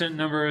constant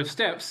number of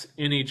steps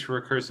in each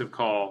recursive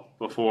call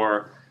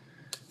before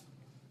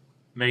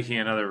making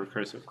another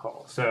recursive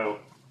call. So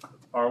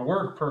our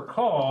work per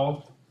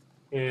call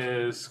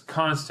is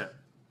constant,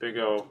 big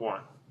O of 1.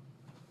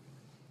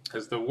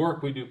 Because the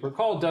work we do per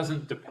call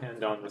doesn't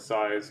depend on the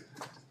size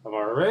of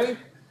our array.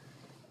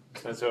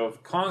 And so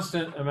if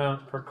constant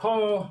amount per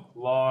call,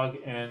 log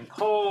n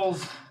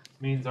calls,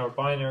 means our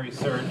binary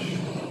search,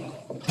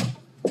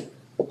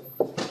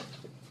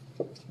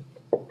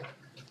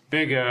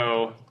 big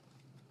O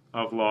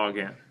of log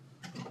n.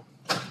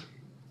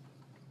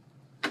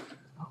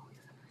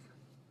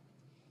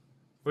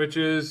 Which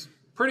is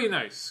pretty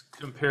nice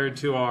compared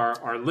to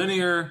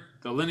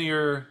the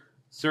linear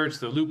search,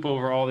 the loop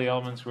over all the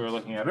elements we were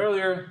looking at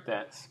earlier.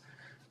 That's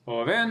O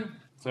of n.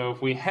 So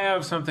if we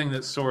have something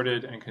that's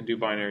sorted and can do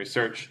binary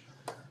search,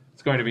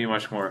 it's going to be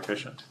much more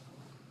efficient.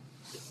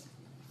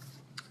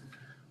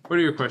 What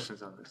are your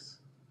questions on this?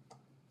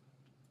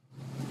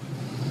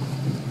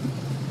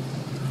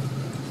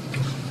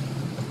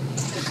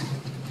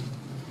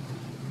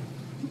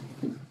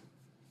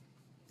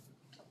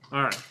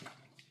 All right.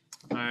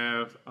 I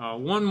have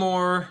one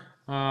more.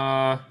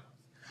 I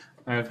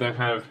have that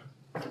kind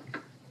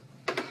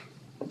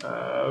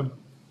of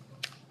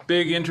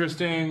big,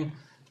 interesting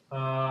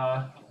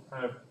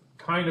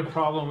kind of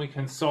problem we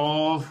can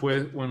solve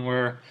with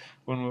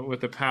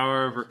with the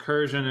power of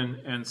recursion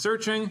and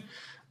searching.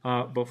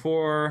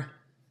 Before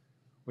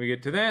we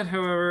get to that,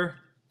 however,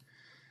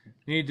 I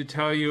need to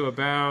tell you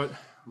about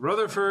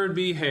Rutherford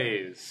B.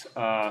 Hayes,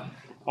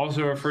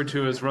 also referred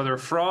to as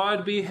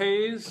Rutherfraud B.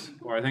 Hayes,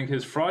 or I think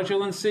his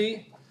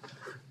fraudulency,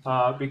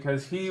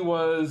 because he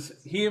was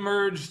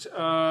elected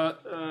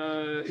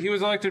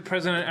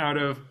president out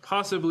of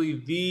possibly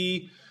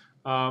the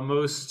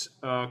most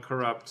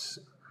corrupt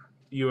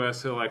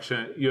U.S.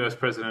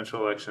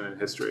 presidential election in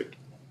history.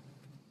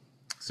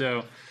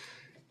 So,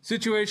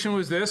 situation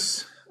was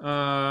this: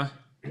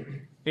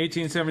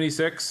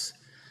 1876,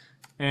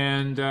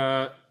 and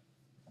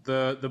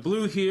the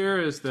blue here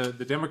is the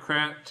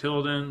Democrat,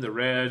 Tilden. The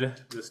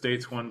red, the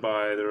states won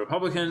by the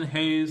Republican,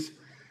 Hayes.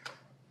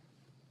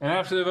 And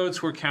after the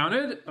votes were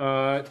counted,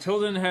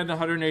 Tilden had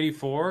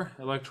 184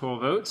 electoral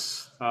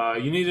votes.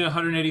 You needed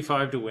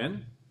 185 to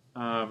win.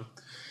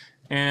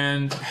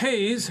 And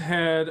Hayes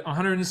had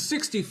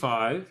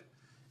 165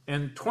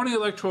 and 20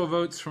 electoral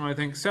votes from, I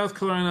think, South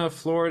Carolina,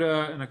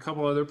 Florida, and a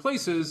couple other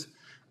places.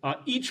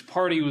 Each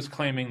party was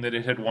claiming that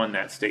it had won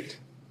that state.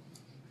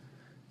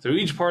 So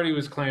each party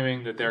was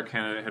claiming that their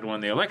candidate had won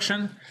the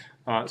election.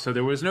 So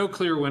there was no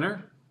clear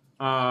winner.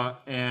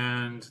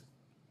 And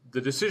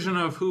the decision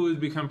of who would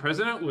become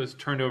president was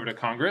turned over to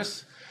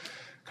Congress.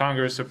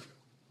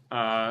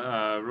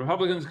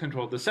 Republicans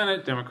controlled the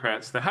Senate,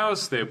 Democrats the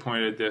House. They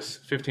appointed this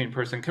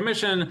 15-person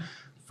commission,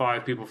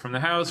 5 people from the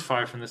House,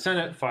 5 from the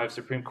Senate, 5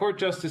 Supreme Court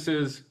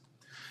justices.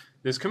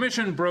 This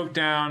commission broke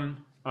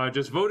down,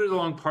 just voted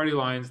along party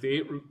lines.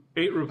 The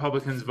eight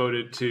Republicans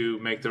voted to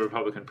make the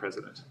Republican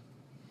president.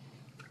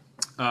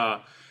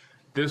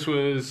 This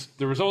was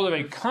the result of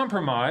a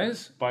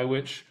compromise by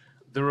which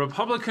the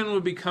Republican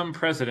would become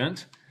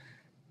president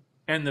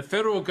and the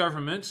federal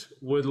government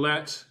would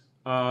let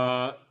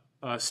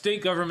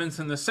state governments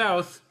in the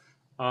South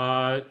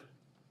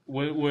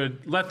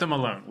would let them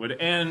alone, would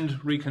end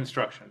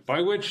Reconstruction,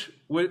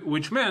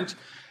 which meant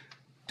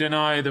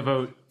deny the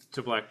vote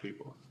to black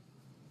people.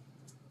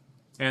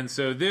 And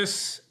so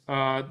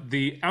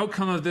the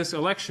outcome of this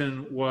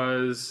election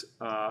was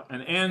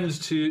an end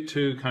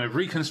to kind of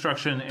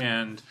Reconstruction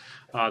and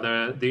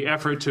the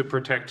effort to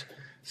protect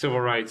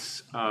civil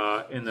rights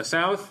in the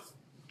South,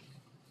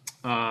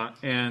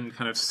 and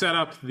kind of set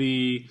up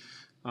the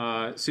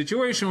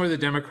situation where the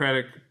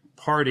Democratic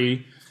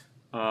Party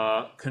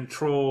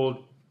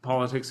controlled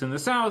politics in the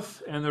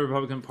South, and the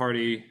Republican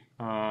Party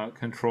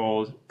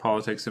controlled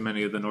politics in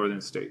many of the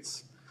northern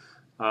states,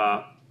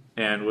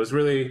 and was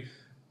really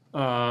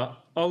a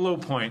low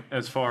point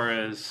as far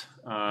as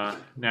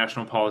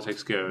national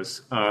politics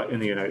goes in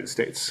the United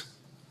States.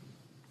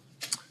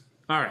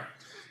 All right,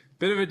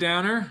 bit of a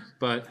downer,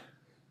 but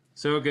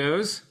so it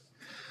goes.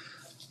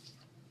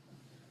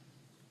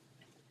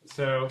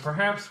 So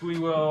perhaps we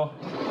will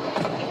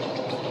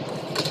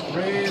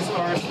raise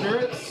our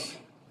spirits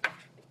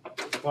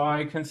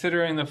by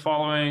considering the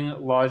following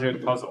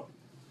logic puzzle.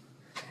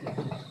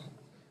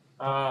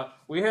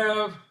 We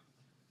have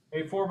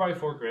a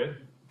 4x4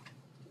 grid.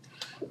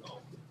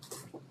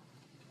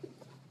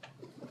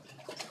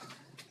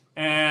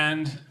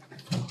 And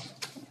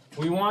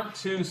we want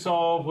to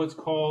solve what's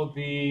called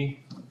the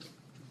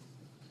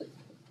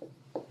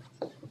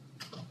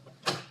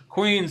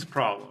queen's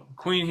problem.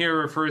 Queen here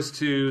refers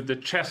to the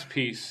chess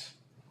piece,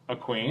 a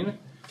queen.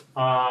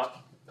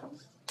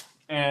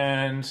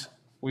 And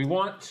we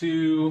want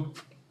to,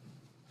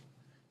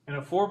 in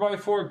a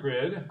 4x4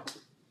 grid,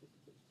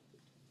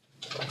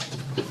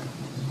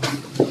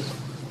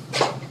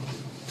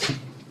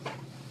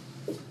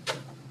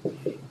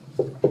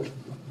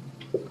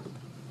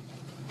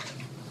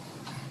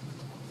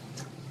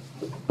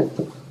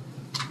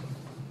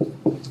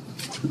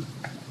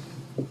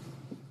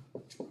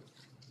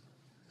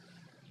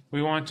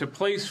 we want to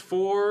place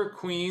 4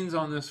 queens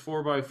on this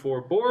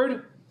 4x4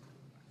 board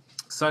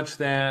such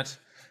that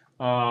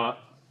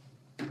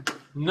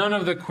none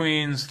of the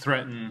queens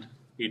threaten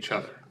each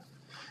other.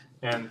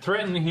 And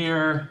threaten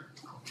here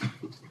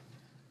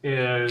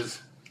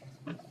is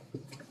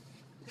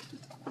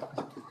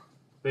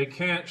they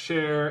can't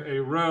share a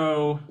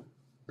row,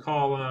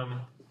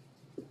 column,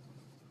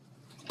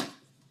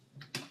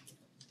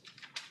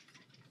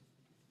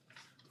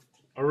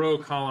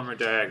 or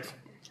diagonal.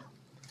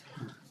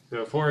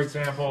 So for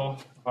example,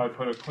 if I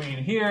put a queen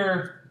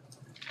here,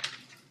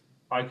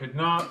 I could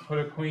not put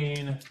a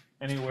queen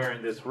anywhere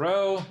in this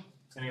row,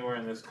 anywhere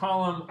in this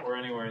column, or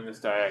anywhere in this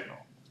diagonal.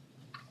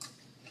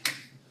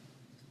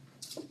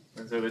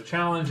 And so the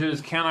challenge is,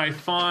 can I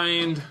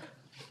find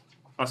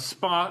a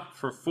spot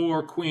for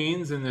 4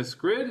 queens in this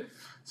grid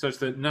such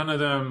that none of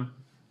them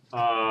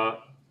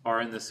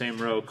are in the same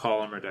row,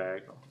 column, or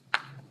diagonal?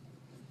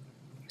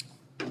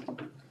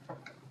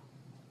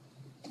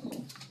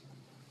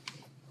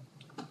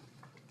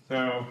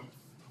 So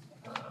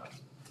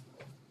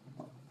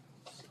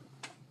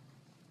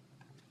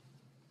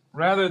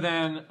rather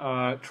than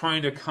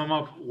trying to come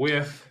up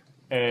with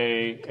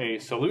a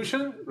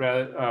solution,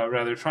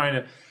 rather trying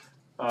to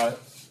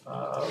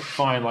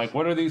find, like,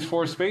 what are these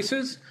 4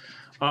 spaces,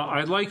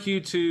 I'd like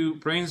you to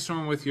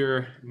brainstorm with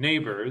your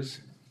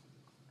neighbors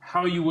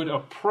how you would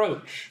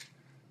approach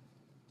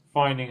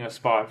finding a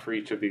spot for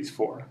each of these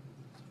 4.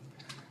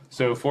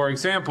 So for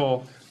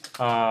example,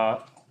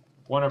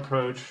 one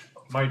approach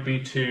might be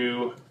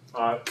to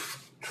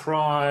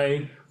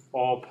try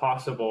all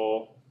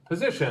possible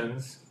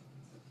positions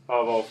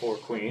of all 4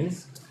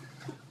 queens.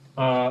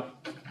 But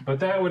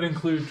that would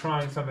include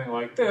trying something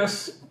like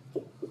this,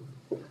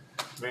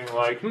 being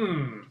like,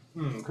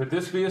 could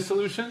this be a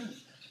solution?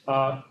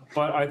 But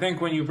I think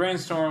when you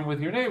brainstorm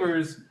with your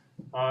neighbors,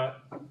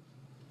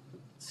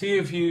 see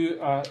if you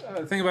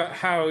think about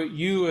how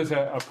you as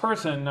a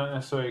person, not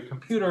necessarily a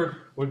computer,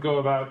 would go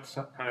about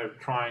kind of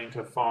trying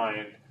to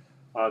find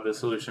the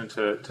solution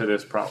to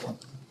this problem.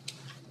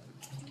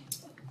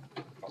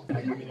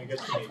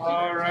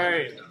 All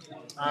right.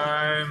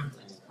 I'm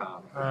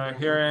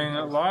hearing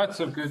lots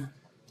of good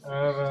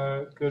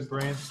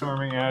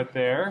brainstorming out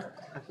there.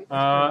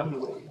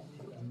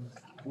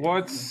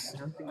 What's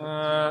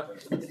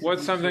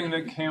something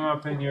that came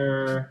up in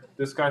your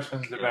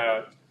discussions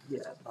about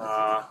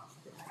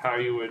how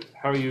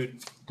you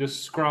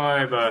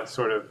describe a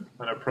sort of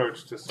an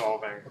approach to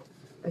solving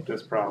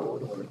this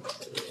problem?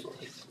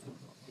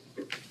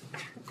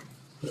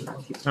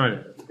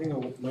 I think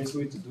a nice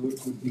way to do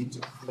it would be to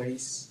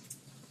place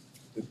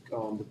the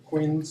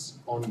queens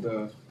on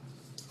the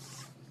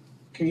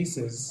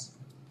cases,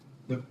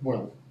 the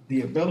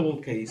available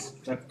case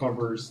that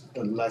covers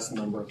the less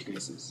number of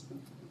cases.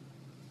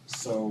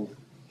 So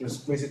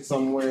just place it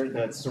somewhere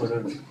that sort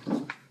of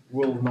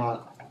will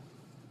not,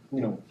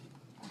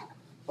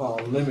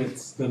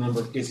 limits the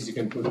number of cases you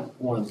can put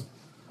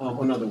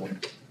another one.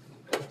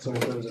 So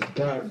in terms of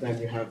that, then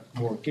you have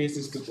more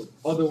cases to put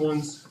other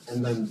ones,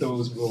 and then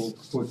those will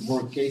put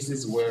more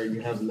cases where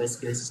you have less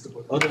cases to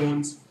put other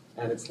ones,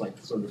 and it's like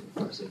sort of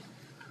recursive.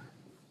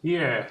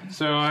 Yeah.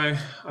 So I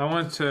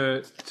want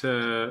to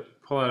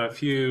pull out a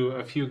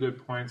few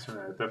good points from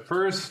that. The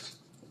first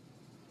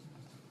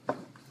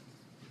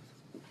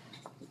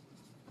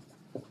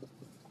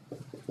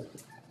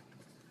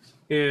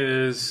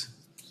is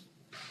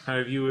kind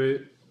of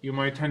you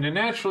might tend to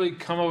naturally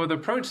come up with an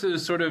approach that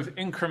is sort of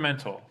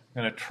incremental.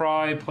 I'm going to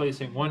try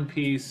placing one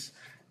piece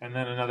and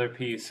then another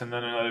piece and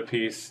then another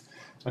piece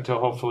until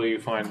hopefully you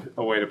find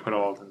a way to put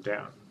all of them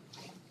down.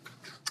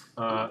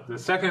 The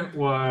second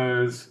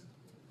was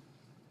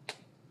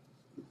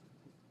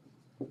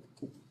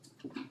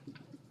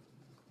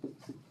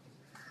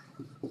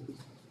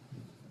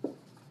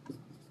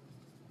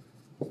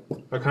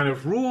a kind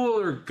of rule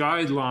or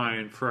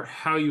guideline for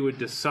how you would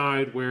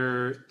decide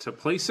where to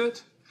place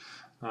it.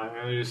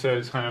 And you said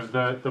it's kind of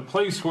the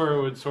place where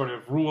it would sort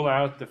of rule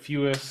out the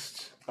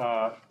fewest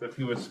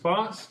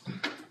spots.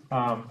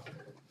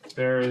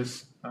 There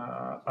is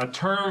a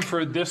term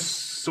for this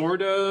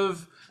sort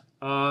of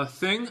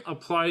thing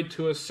applied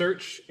to a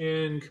search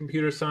in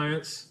computer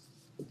science.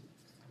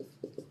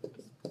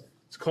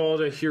 It's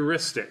called a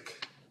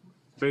heuristic.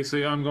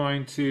 Basically, I'm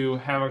going to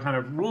have a kind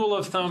of rule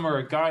of thumb or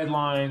a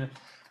guideline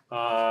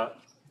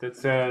that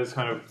says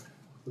kind of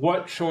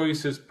what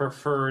choice is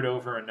preferred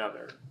over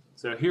another.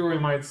 So here we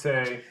might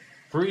say,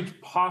 for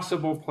each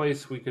possible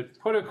place we could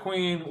put a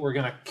queen, we're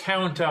going to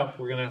count up,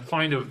 we're going to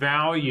find a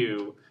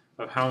value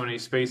of how many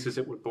spaces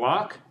it would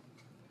block.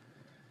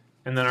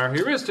 And then our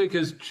heuristic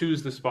is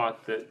choose the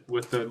spot that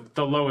with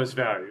the lowest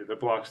value that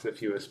blocks the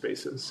fewest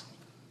spaces.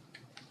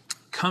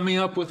 Coming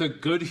up with a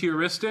good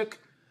heuristic,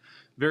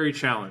 very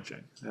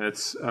challenging.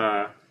 It's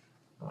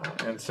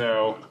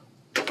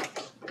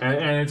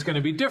and it's going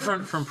to be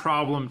different from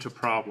problem to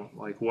problem,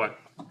 like what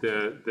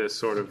this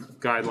sort of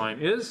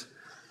guideline is.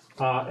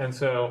 And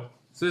so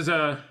this is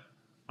a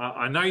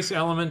nice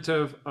element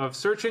of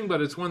searching,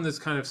 but it's one that's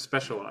kind of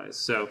specialized.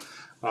 So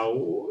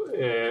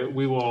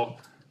we'll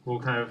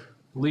kind of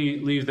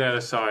leave that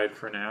aside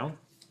for now.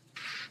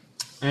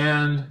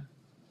 And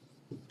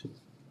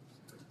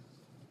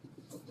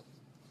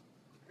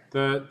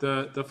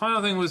the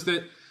final thing was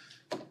that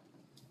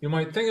you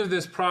might think of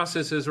this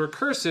process as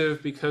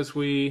recursive because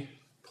we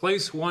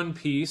place one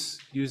piece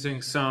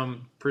using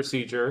some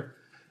procedure,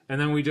 and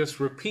then we just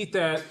repeat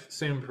that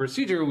same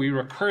procedure. We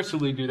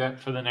recursively do that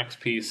for the next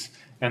piece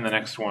and the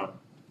next one,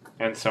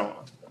 and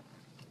so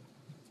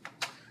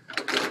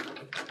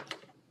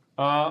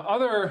on.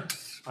 Other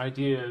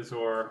ideas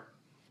or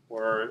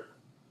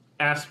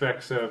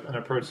aspects of an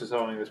approach to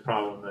solving this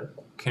problem that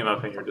came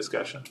up in your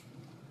discussion?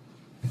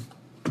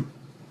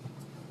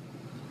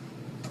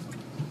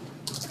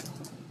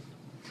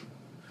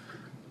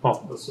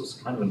 Paul? This was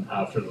kind of an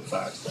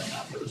after-the-fact thing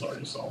after it was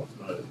already solved,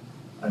 but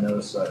I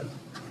noticed that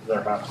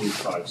there have to be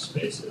 5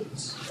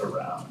 spaces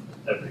around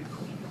every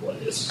queen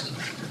placed.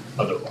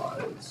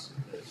 Otherwise,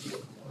 it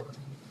wouldn't work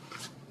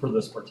for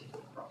this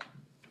particular problem.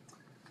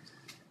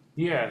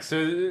 Yeah,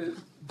 so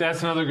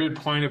that's another good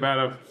point about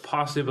a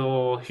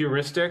possible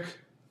heuristic,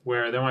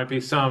 where there might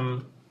be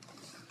some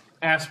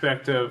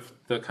aspect of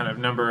the kind of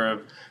number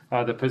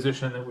of the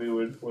position that we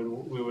would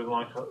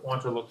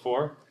want to look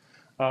for.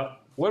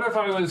 What if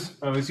I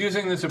was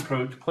using this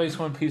approach, place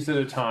one piece at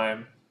a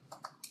time?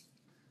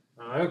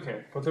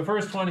 Okay, put the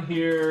first one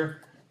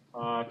here.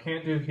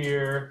 Can't do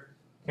here.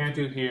 Can't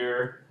do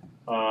here.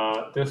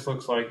 This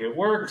looks like it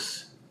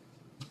works.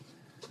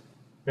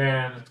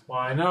 Then, well,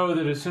 I know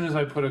that as soon as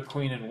I put a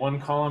queen in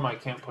one column, I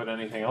can't put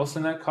anything else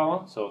in that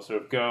column. So I'll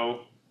sort of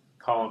go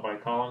column by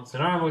column. So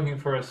now I'm looking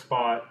for a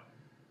spot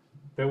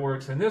that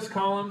works in this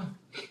column.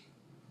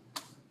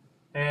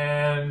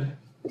 And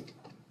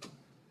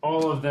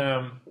all of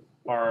them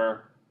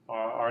are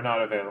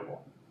not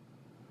available.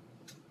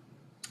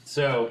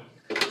 So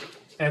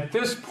at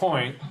this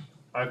point,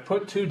 I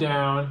put 2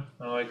 down.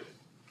 I'm like,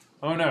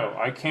 oh no,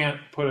 I can't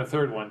put a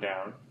third one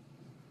down,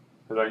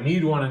 because I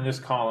need one in this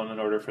column in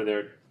order for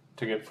there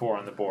to get 4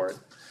 on the board.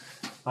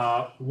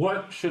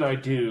 What should I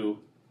do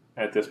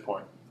at this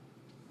point?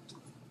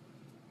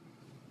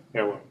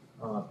 Yeah,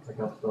 what? Pick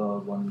up the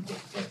one you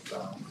just placed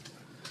down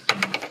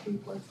and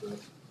replace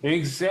it.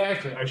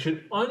 Exactly. I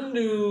should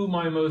undo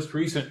my most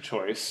recent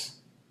choice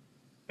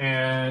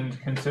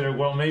and consider,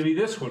 well, maybe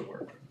this would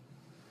work.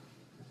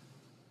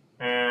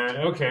 And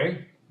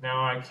okay,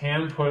 now I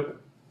can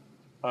put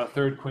a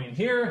third queen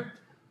here,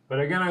 but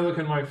again, I look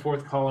in my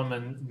 4th column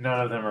and none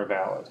of them are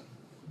valid.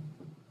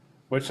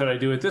 What should I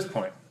do at this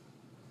point?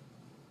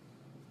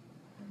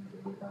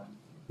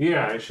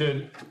 Yeah, I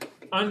should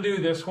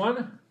undo this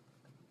one.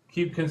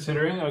 Keep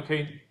considering,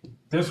 okay,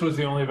 this was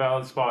the only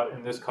valid spot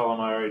in this column.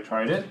 I already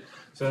tried it.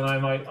 So then I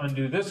might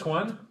undo this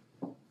one.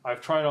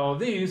 I've tried all of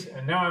these,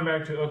 and now I'm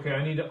back to, okay,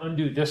 I need to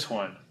undo this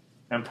one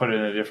and put it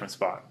in a different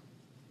spot.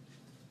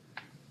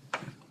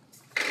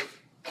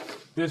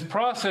 This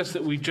process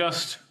that we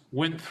just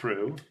went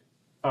through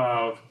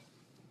of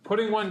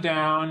putting one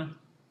down,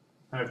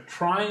 kind of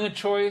trying a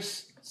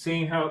choice,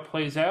 seeing how it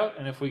plays out,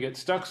 and if we get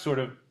stuck, sort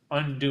of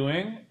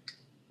undoing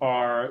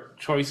our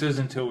choices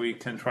until we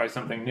can try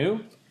something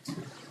new.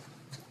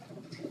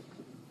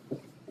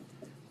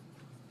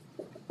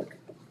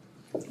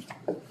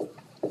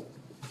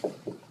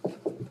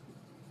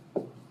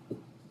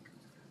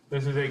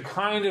 This is a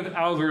kind of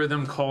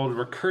algorithm called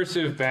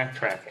recursive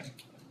backtracking.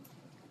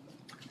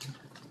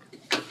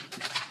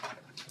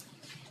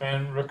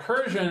 And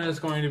recursion is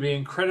going to be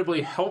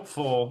incredibly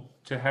helpful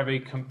to have a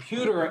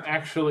computer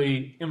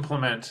actually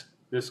implement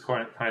this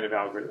kind of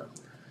algorithm.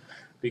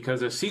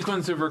 Because a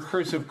sequence of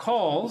recursive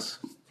calls,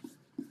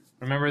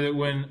 remember that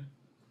when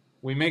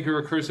we make a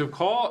recursive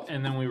call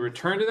and then we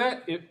return to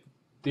that,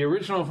 the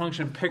original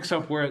function picks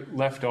up where it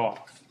left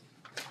off.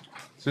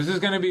 So this is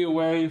going to be a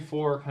way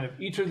for kind of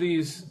each of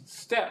these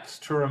steps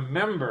to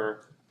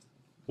remember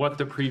what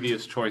the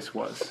previous choice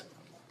was.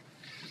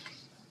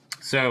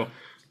 So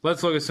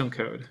let's look at some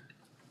code.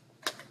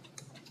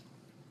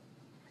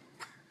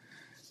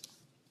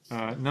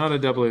 Not a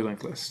doubly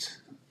linked list.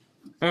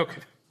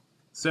 Okay,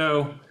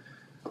 so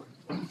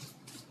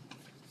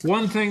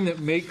one thing that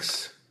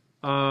makes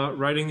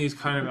writing these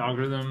kind of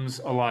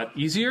algorithms a lot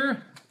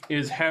easier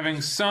is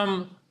having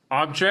some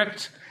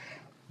object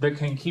that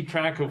can keep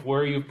track of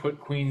where you put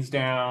queens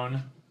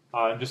down,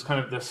 just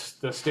kind of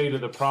the state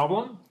of the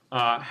problem.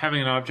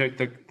 Having an object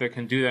that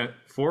can do that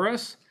for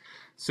us.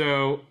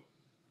 So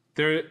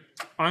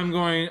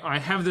I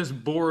have this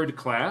board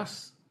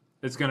class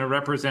that's going to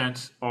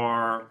represent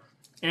our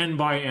n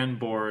by n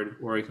board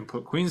where we can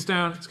put queens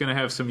down. It's going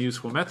to have some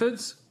useful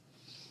methods.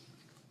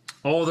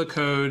 All the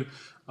code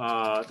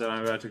that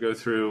I'm about to go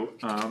through,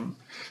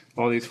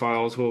 all these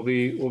files will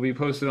be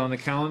posted on the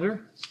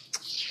calendar.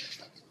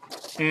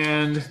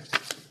 And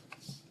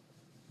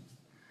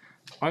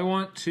I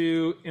want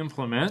to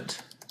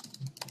implement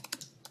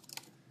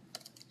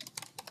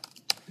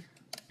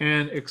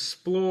an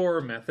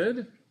explore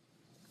method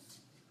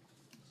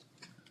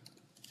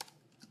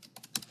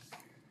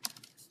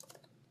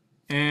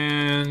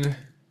and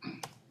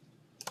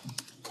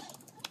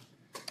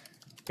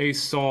a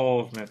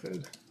solve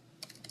method.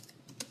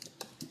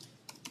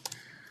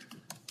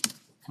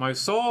 My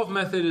solve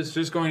method is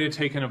just going to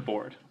take in a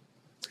board.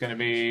 It's going to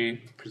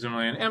be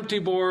presumably an empty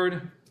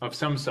board of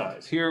some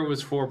size. Here it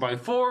was 4 by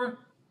 4,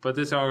 but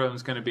this algorithm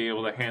is going to be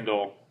able to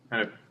handle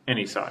kind of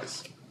any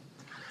size.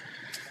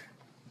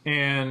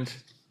 And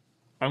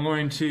I'm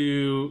going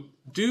to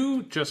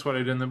do just what I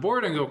did in the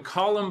board and go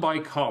column by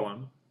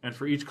column, and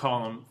for each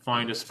column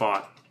find a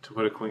spot to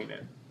put a queen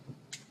in.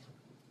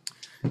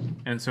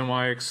 And so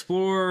my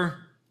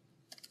explore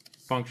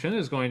function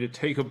is going to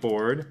take a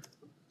board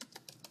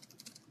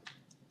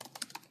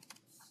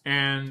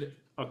and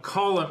a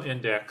column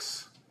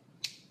index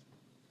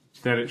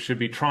that it should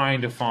be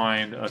trying to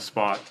find a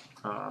spot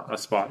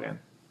in.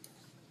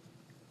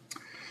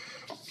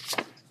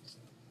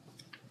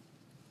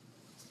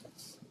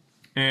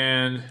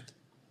 And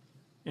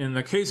in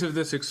the case of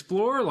this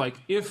explore, like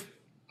if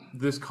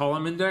this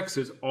column index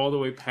is all the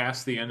way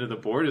past the end of the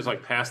board, is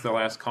like past the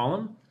last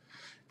column,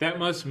 that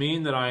must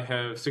mean that I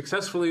have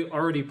successfully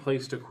already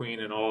placed a queen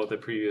in all of the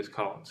previous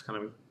columns,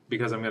 kind of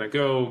because I'm going to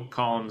go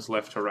columns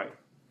left to right.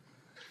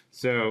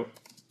 So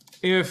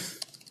if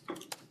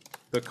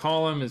the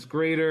column is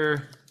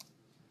greater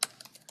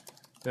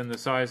than the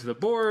size of the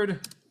board,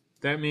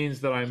 that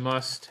means that I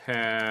must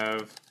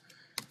have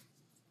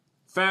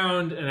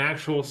found an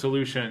actual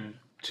solution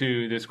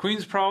to this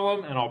queen's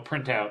problem, and I'll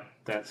print out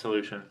that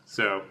solution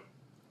so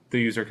the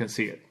user can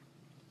see it.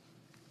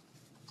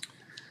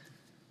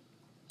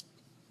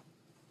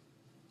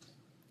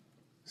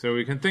 So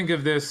we can think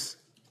of this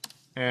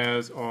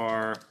as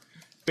our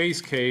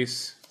base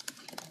case.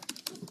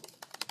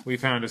 We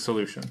found a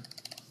solution.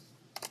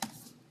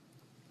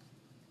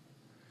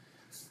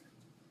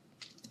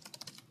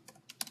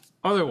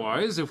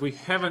 Otherwise, if we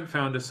haven't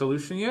found a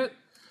solution yet,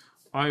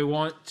 I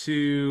want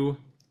to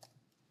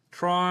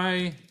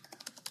try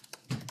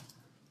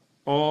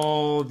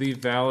all the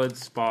valid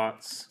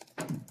spots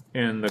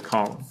in the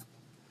column.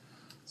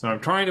 So I'm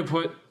trying to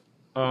put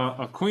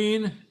a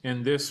queen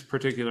in this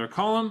particular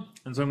column,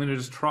 and so I'm going to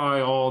just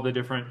try all the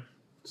different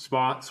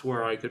spots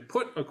where I could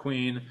put a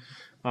queen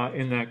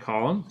in that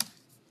column.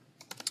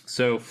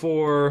 So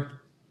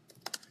for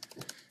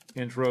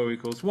int row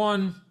equals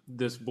 1,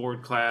 this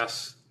board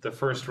class, the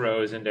first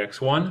row is index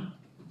 1.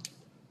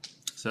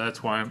 So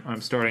that's why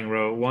I'm starting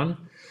row 1.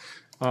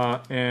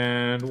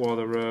 And while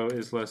the row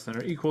is less than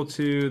or equal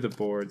to the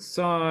board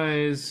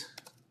size,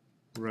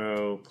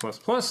 row plus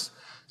plus.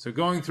 So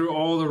going through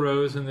all the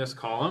rows in this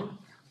column,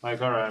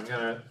 like, all right, I'm going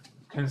to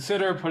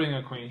consider putting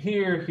a queen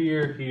here,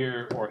 here,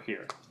 here, or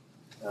here.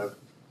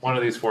 One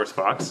of these 4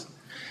 spots.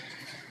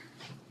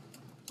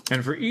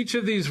 And for each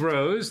of these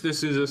rows,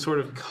 this is a sort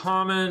of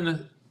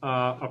common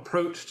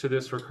approach to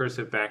this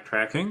recursive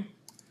backtracking.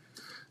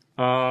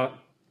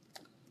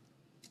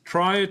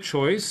 Try a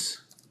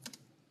choice,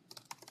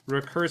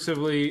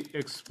 recursively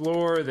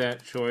explore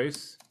that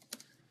choice,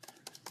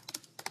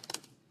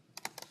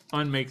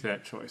 unmake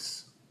that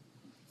choice.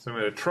 So I'm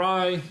going to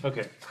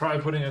try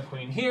putting a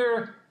queen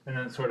here, and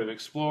then sort of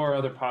explore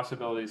other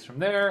possibilities from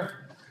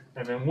there.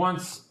 And then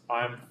once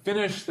I'm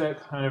finished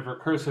that kind of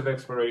recursive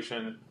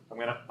exploration, I'm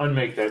going to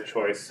unmake that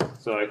choice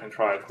so I can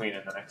try a queen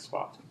in the next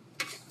spot.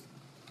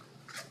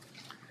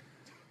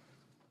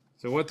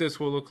 So what this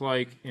will look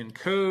like in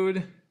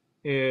code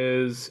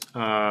is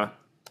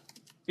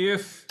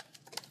if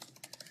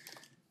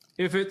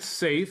it's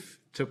safe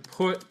to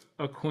put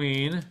a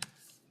queen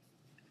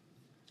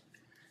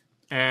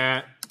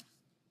at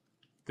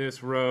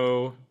this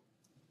row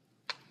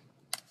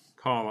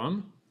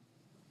column,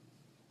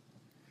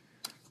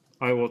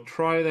 I will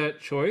try that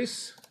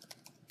choice.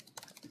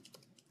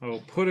 I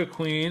will put a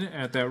queen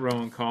at that row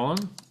and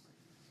column.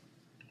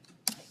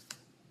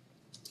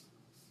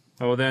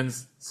 I will then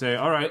say,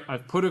 all right,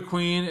 I've put a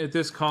queen at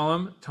this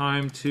column.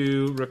 Time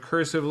to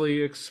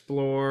recursively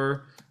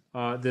explore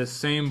this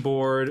same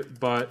board,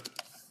 but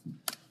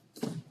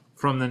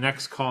from the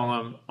next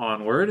column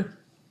onward.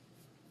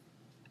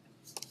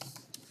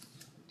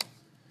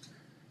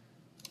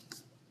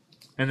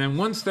 And then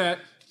once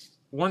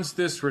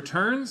this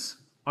returns,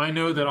 I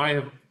know that I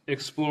have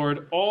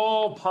explored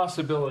all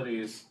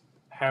possibilities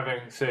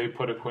having, say,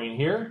 put a queen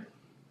here.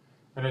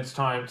 And it's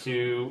time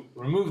to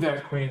remove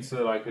that queen so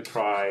that I could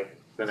try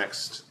the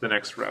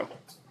next row.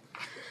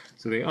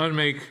 So the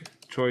unmake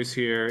choice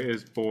here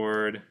is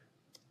board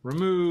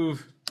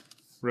remove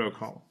row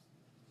column.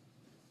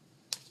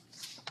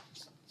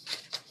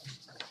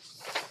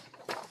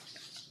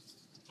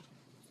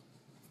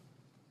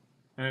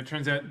 And it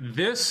turns out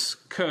this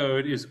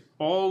code is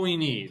all we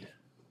need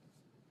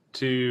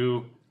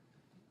to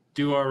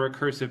do our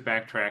recursive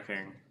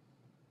backtracking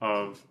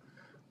of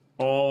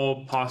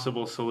all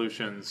possible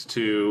solutions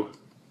to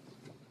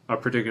a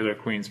particular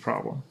queen's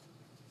problem.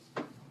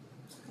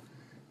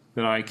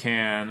 That I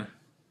can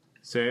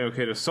say,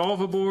 okay, to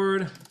solve a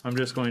board, I'm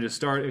just going to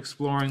start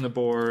exploring the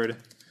board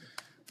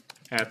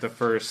at the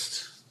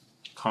first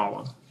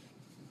column.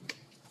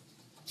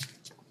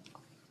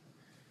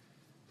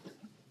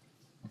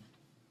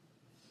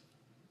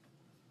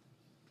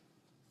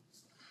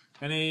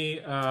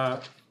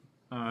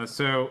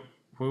 So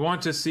we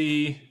want to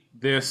see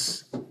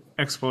this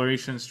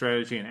exploration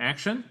strategy in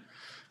action.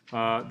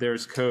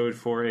 There's code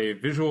for a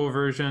visual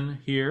version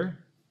here.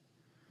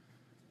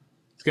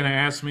 It's going to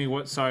ask me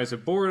what size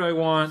of board I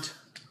want.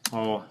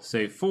 I'll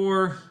say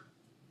 4.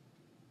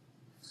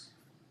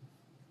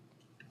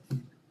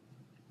 And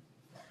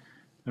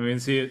we can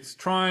see it's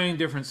trying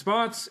different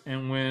spots,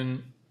 and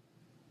when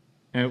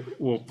it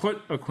will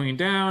put a queen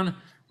down,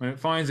 when it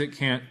finds it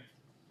can't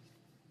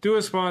do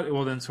a spot, it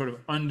will then sort of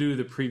undo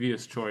the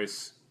previous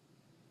choice.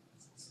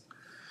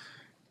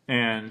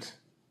 And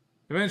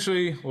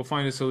eventually we'll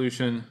find a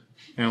solution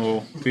and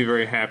we'll be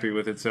very happy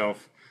with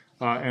itself.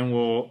 And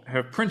we'll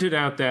have printed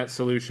out that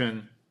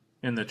solution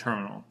in the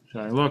terminal.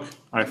 Shall I look?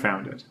 I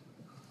found it.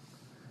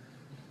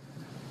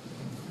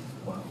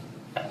 Wow.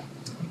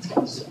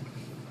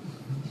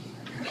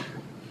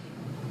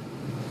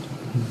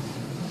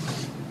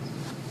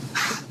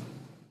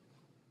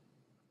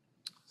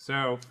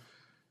 So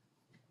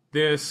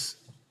this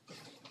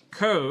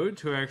code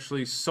to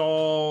actually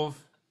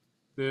solve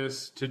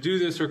this, to do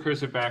this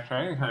recursive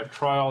backtracking, kind of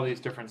try all these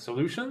different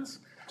solutions,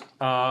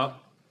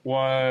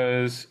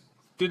 wasn't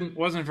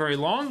very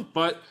long,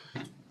 but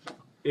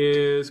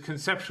is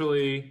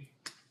conceptually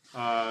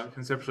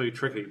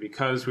tricky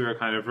because we are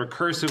kind of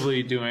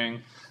recursively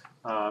doing,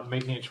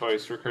 making a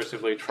choice,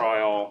 recursively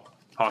try all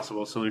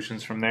possible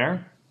solutions from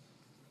there.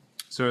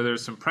 So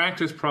there's some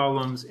practice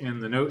problems in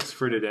the notes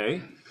for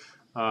today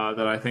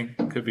that I think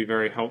could be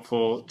very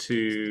helpful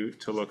to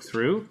look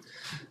through.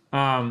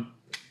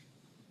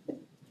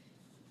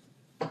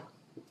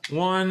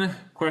 One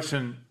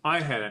question I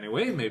had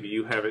anyway, maybe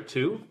you have it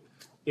too,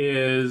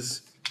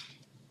 is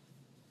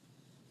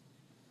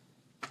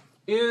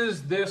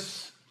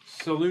this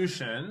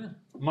solution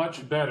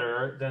much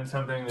better than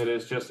something that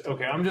is just,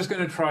 okay, I'm just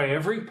going to try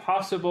every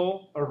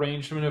possible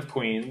arrangement of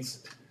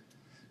queens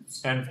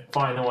and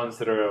find the ones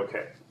that are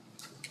okay.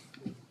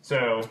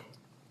 So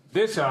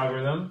this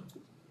algorithm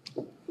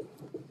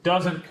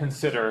doesn't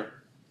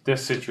consider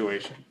this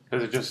situation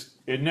because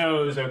it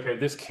knows, okay,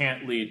 this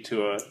can't lead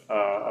to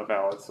a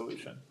valid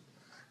solution.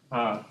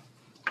 But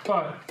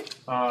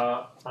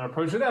an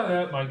approach without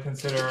that might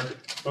consider,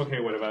 okay,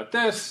 what about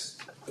this?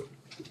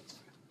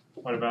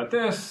 What about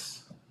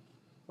this?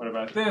 What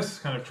about this?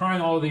 Kind of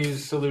trying all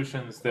these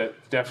solutions that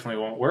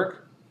definitely won't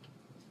work.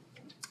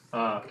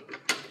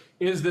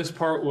 Is this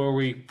part where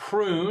we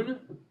prune,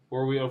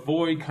 where we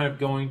avoid kind of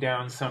going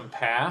down some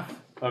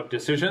path of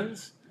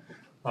decisions,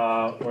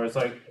 where it's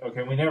like,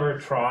 okay, we never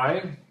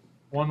try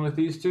one with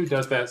these two.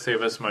 Does that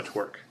save us much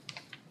work?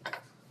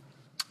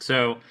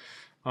 So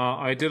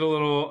I did a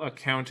little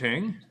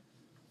accounting.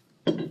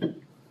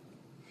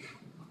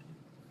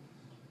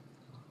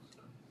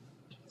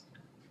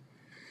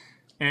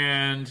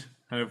 And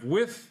kind of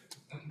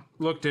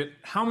looked at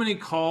how many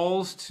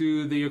calls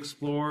to the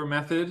explore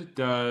method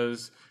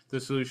does the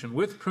solution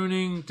with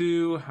pruning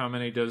do, how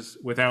many does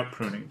without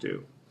pruning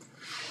do.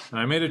 And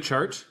I made a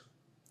chart.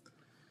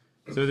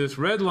 So this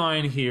red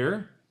line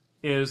here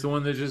is the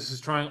one that just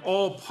is trying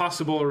all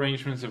possible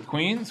arrangements of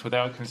queens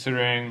without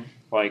considering,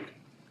 like,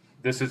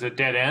 this is a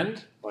dead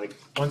end. Like,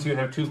 once you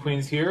have 2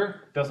 queens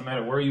here, it doesn't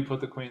matter where you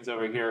put the queens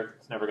over here,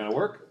 it's never going to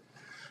work.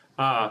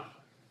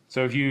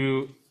 So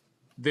if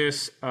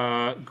this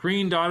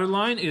green dotted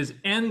line is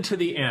n to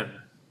the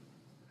n.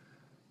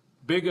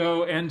 Big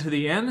O n to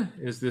the n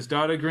is this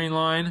dotted green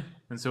line.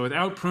 And so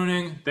without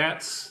pruning,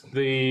 that's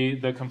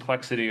the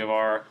complexity of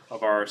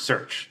our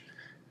search.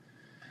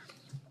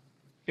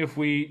 If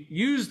we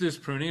use this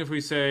pruning, if we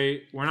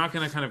say we're not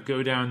going to kind of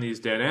go down these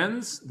dead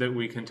ends that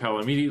we can tell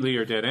immediately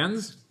are dead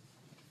ends,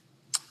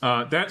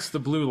 that's the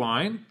blue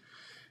line.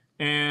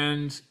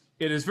 And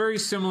it is very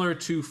similar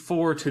to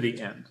 4 to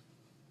the n.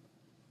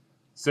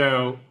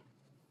 So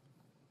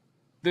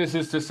this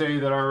is to say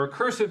that our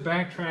recursive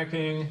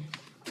backtracking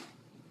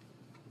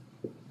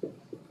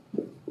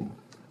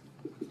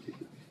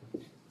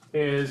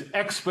is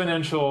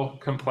exponential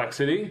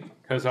complexity,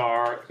 because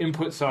our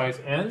input size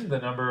n, the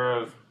number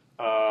of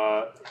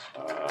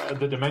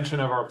the dimension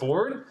of our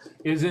board,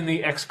 is in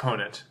the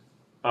exponent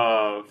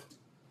of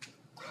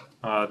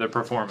the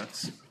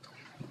performance.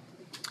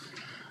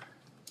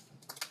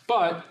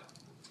 But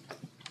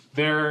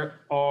there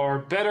are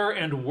better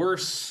and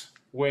worse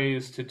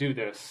ways to do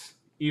this,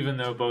 even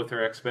though both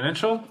are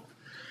exponential.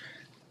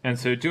 And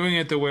so doing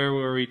it the way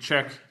where we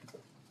check,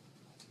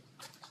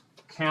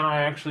 can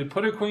I actually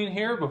put a queen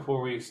here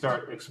before we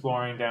start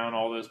exploring down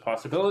all those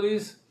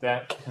possibilities,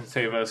 that can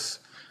save us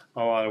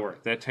a lot of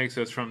work. That takes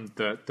us from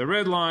the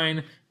red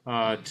line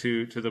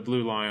to the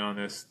blue line on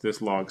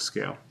this log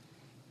scale.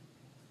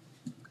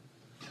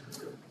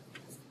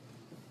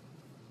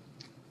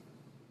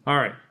 All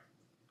right.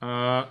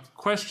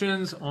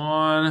 Questions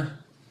on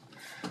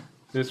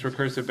this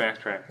recursive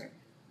backtracking?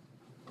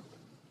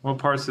 What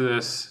parts of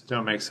this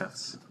don't make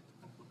sense?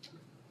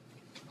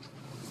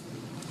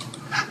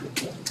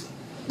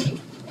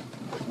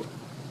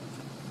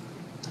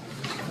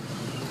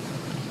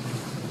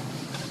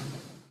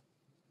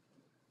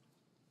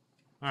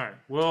 All right,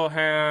 we'll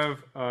have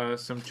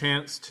some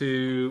chance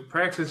to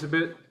practice a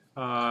bit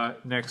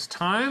next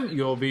time.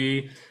 You'll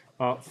be,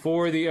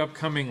 for the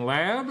upcoming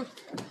lab,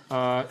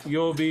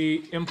 you'll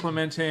be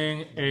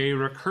implementing a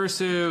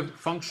recursive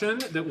function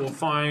that will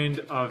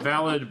find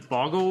valid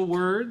boggle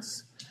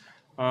words.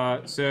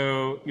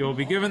 So you'll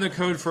be given the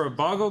code for a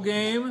boggle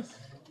game,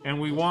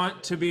 and we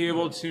want to be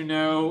able to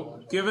know,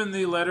 given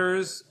the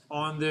letters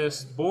on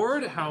this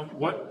board,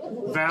 what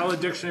valid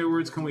dictionary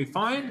words can we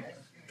find.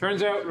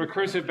 Turns out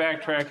recursive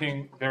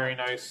backtracking, very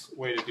nice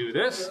way to do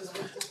this.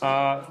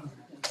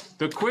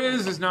 The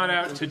quiz is not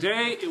out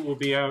today. It will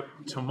be out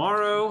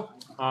tomorrow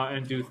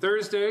and due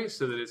Thursday,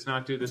 so that it's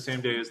not due the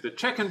same day as the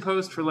check-in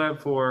post for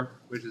Lab 4,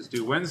 which is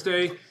due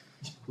Wednesday.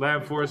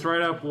 Lab 4's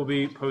write-up will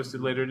be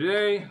posted later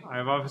today. I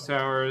have office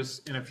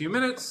hours in a few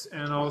minutes,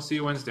 and I'll see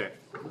you Wednesday.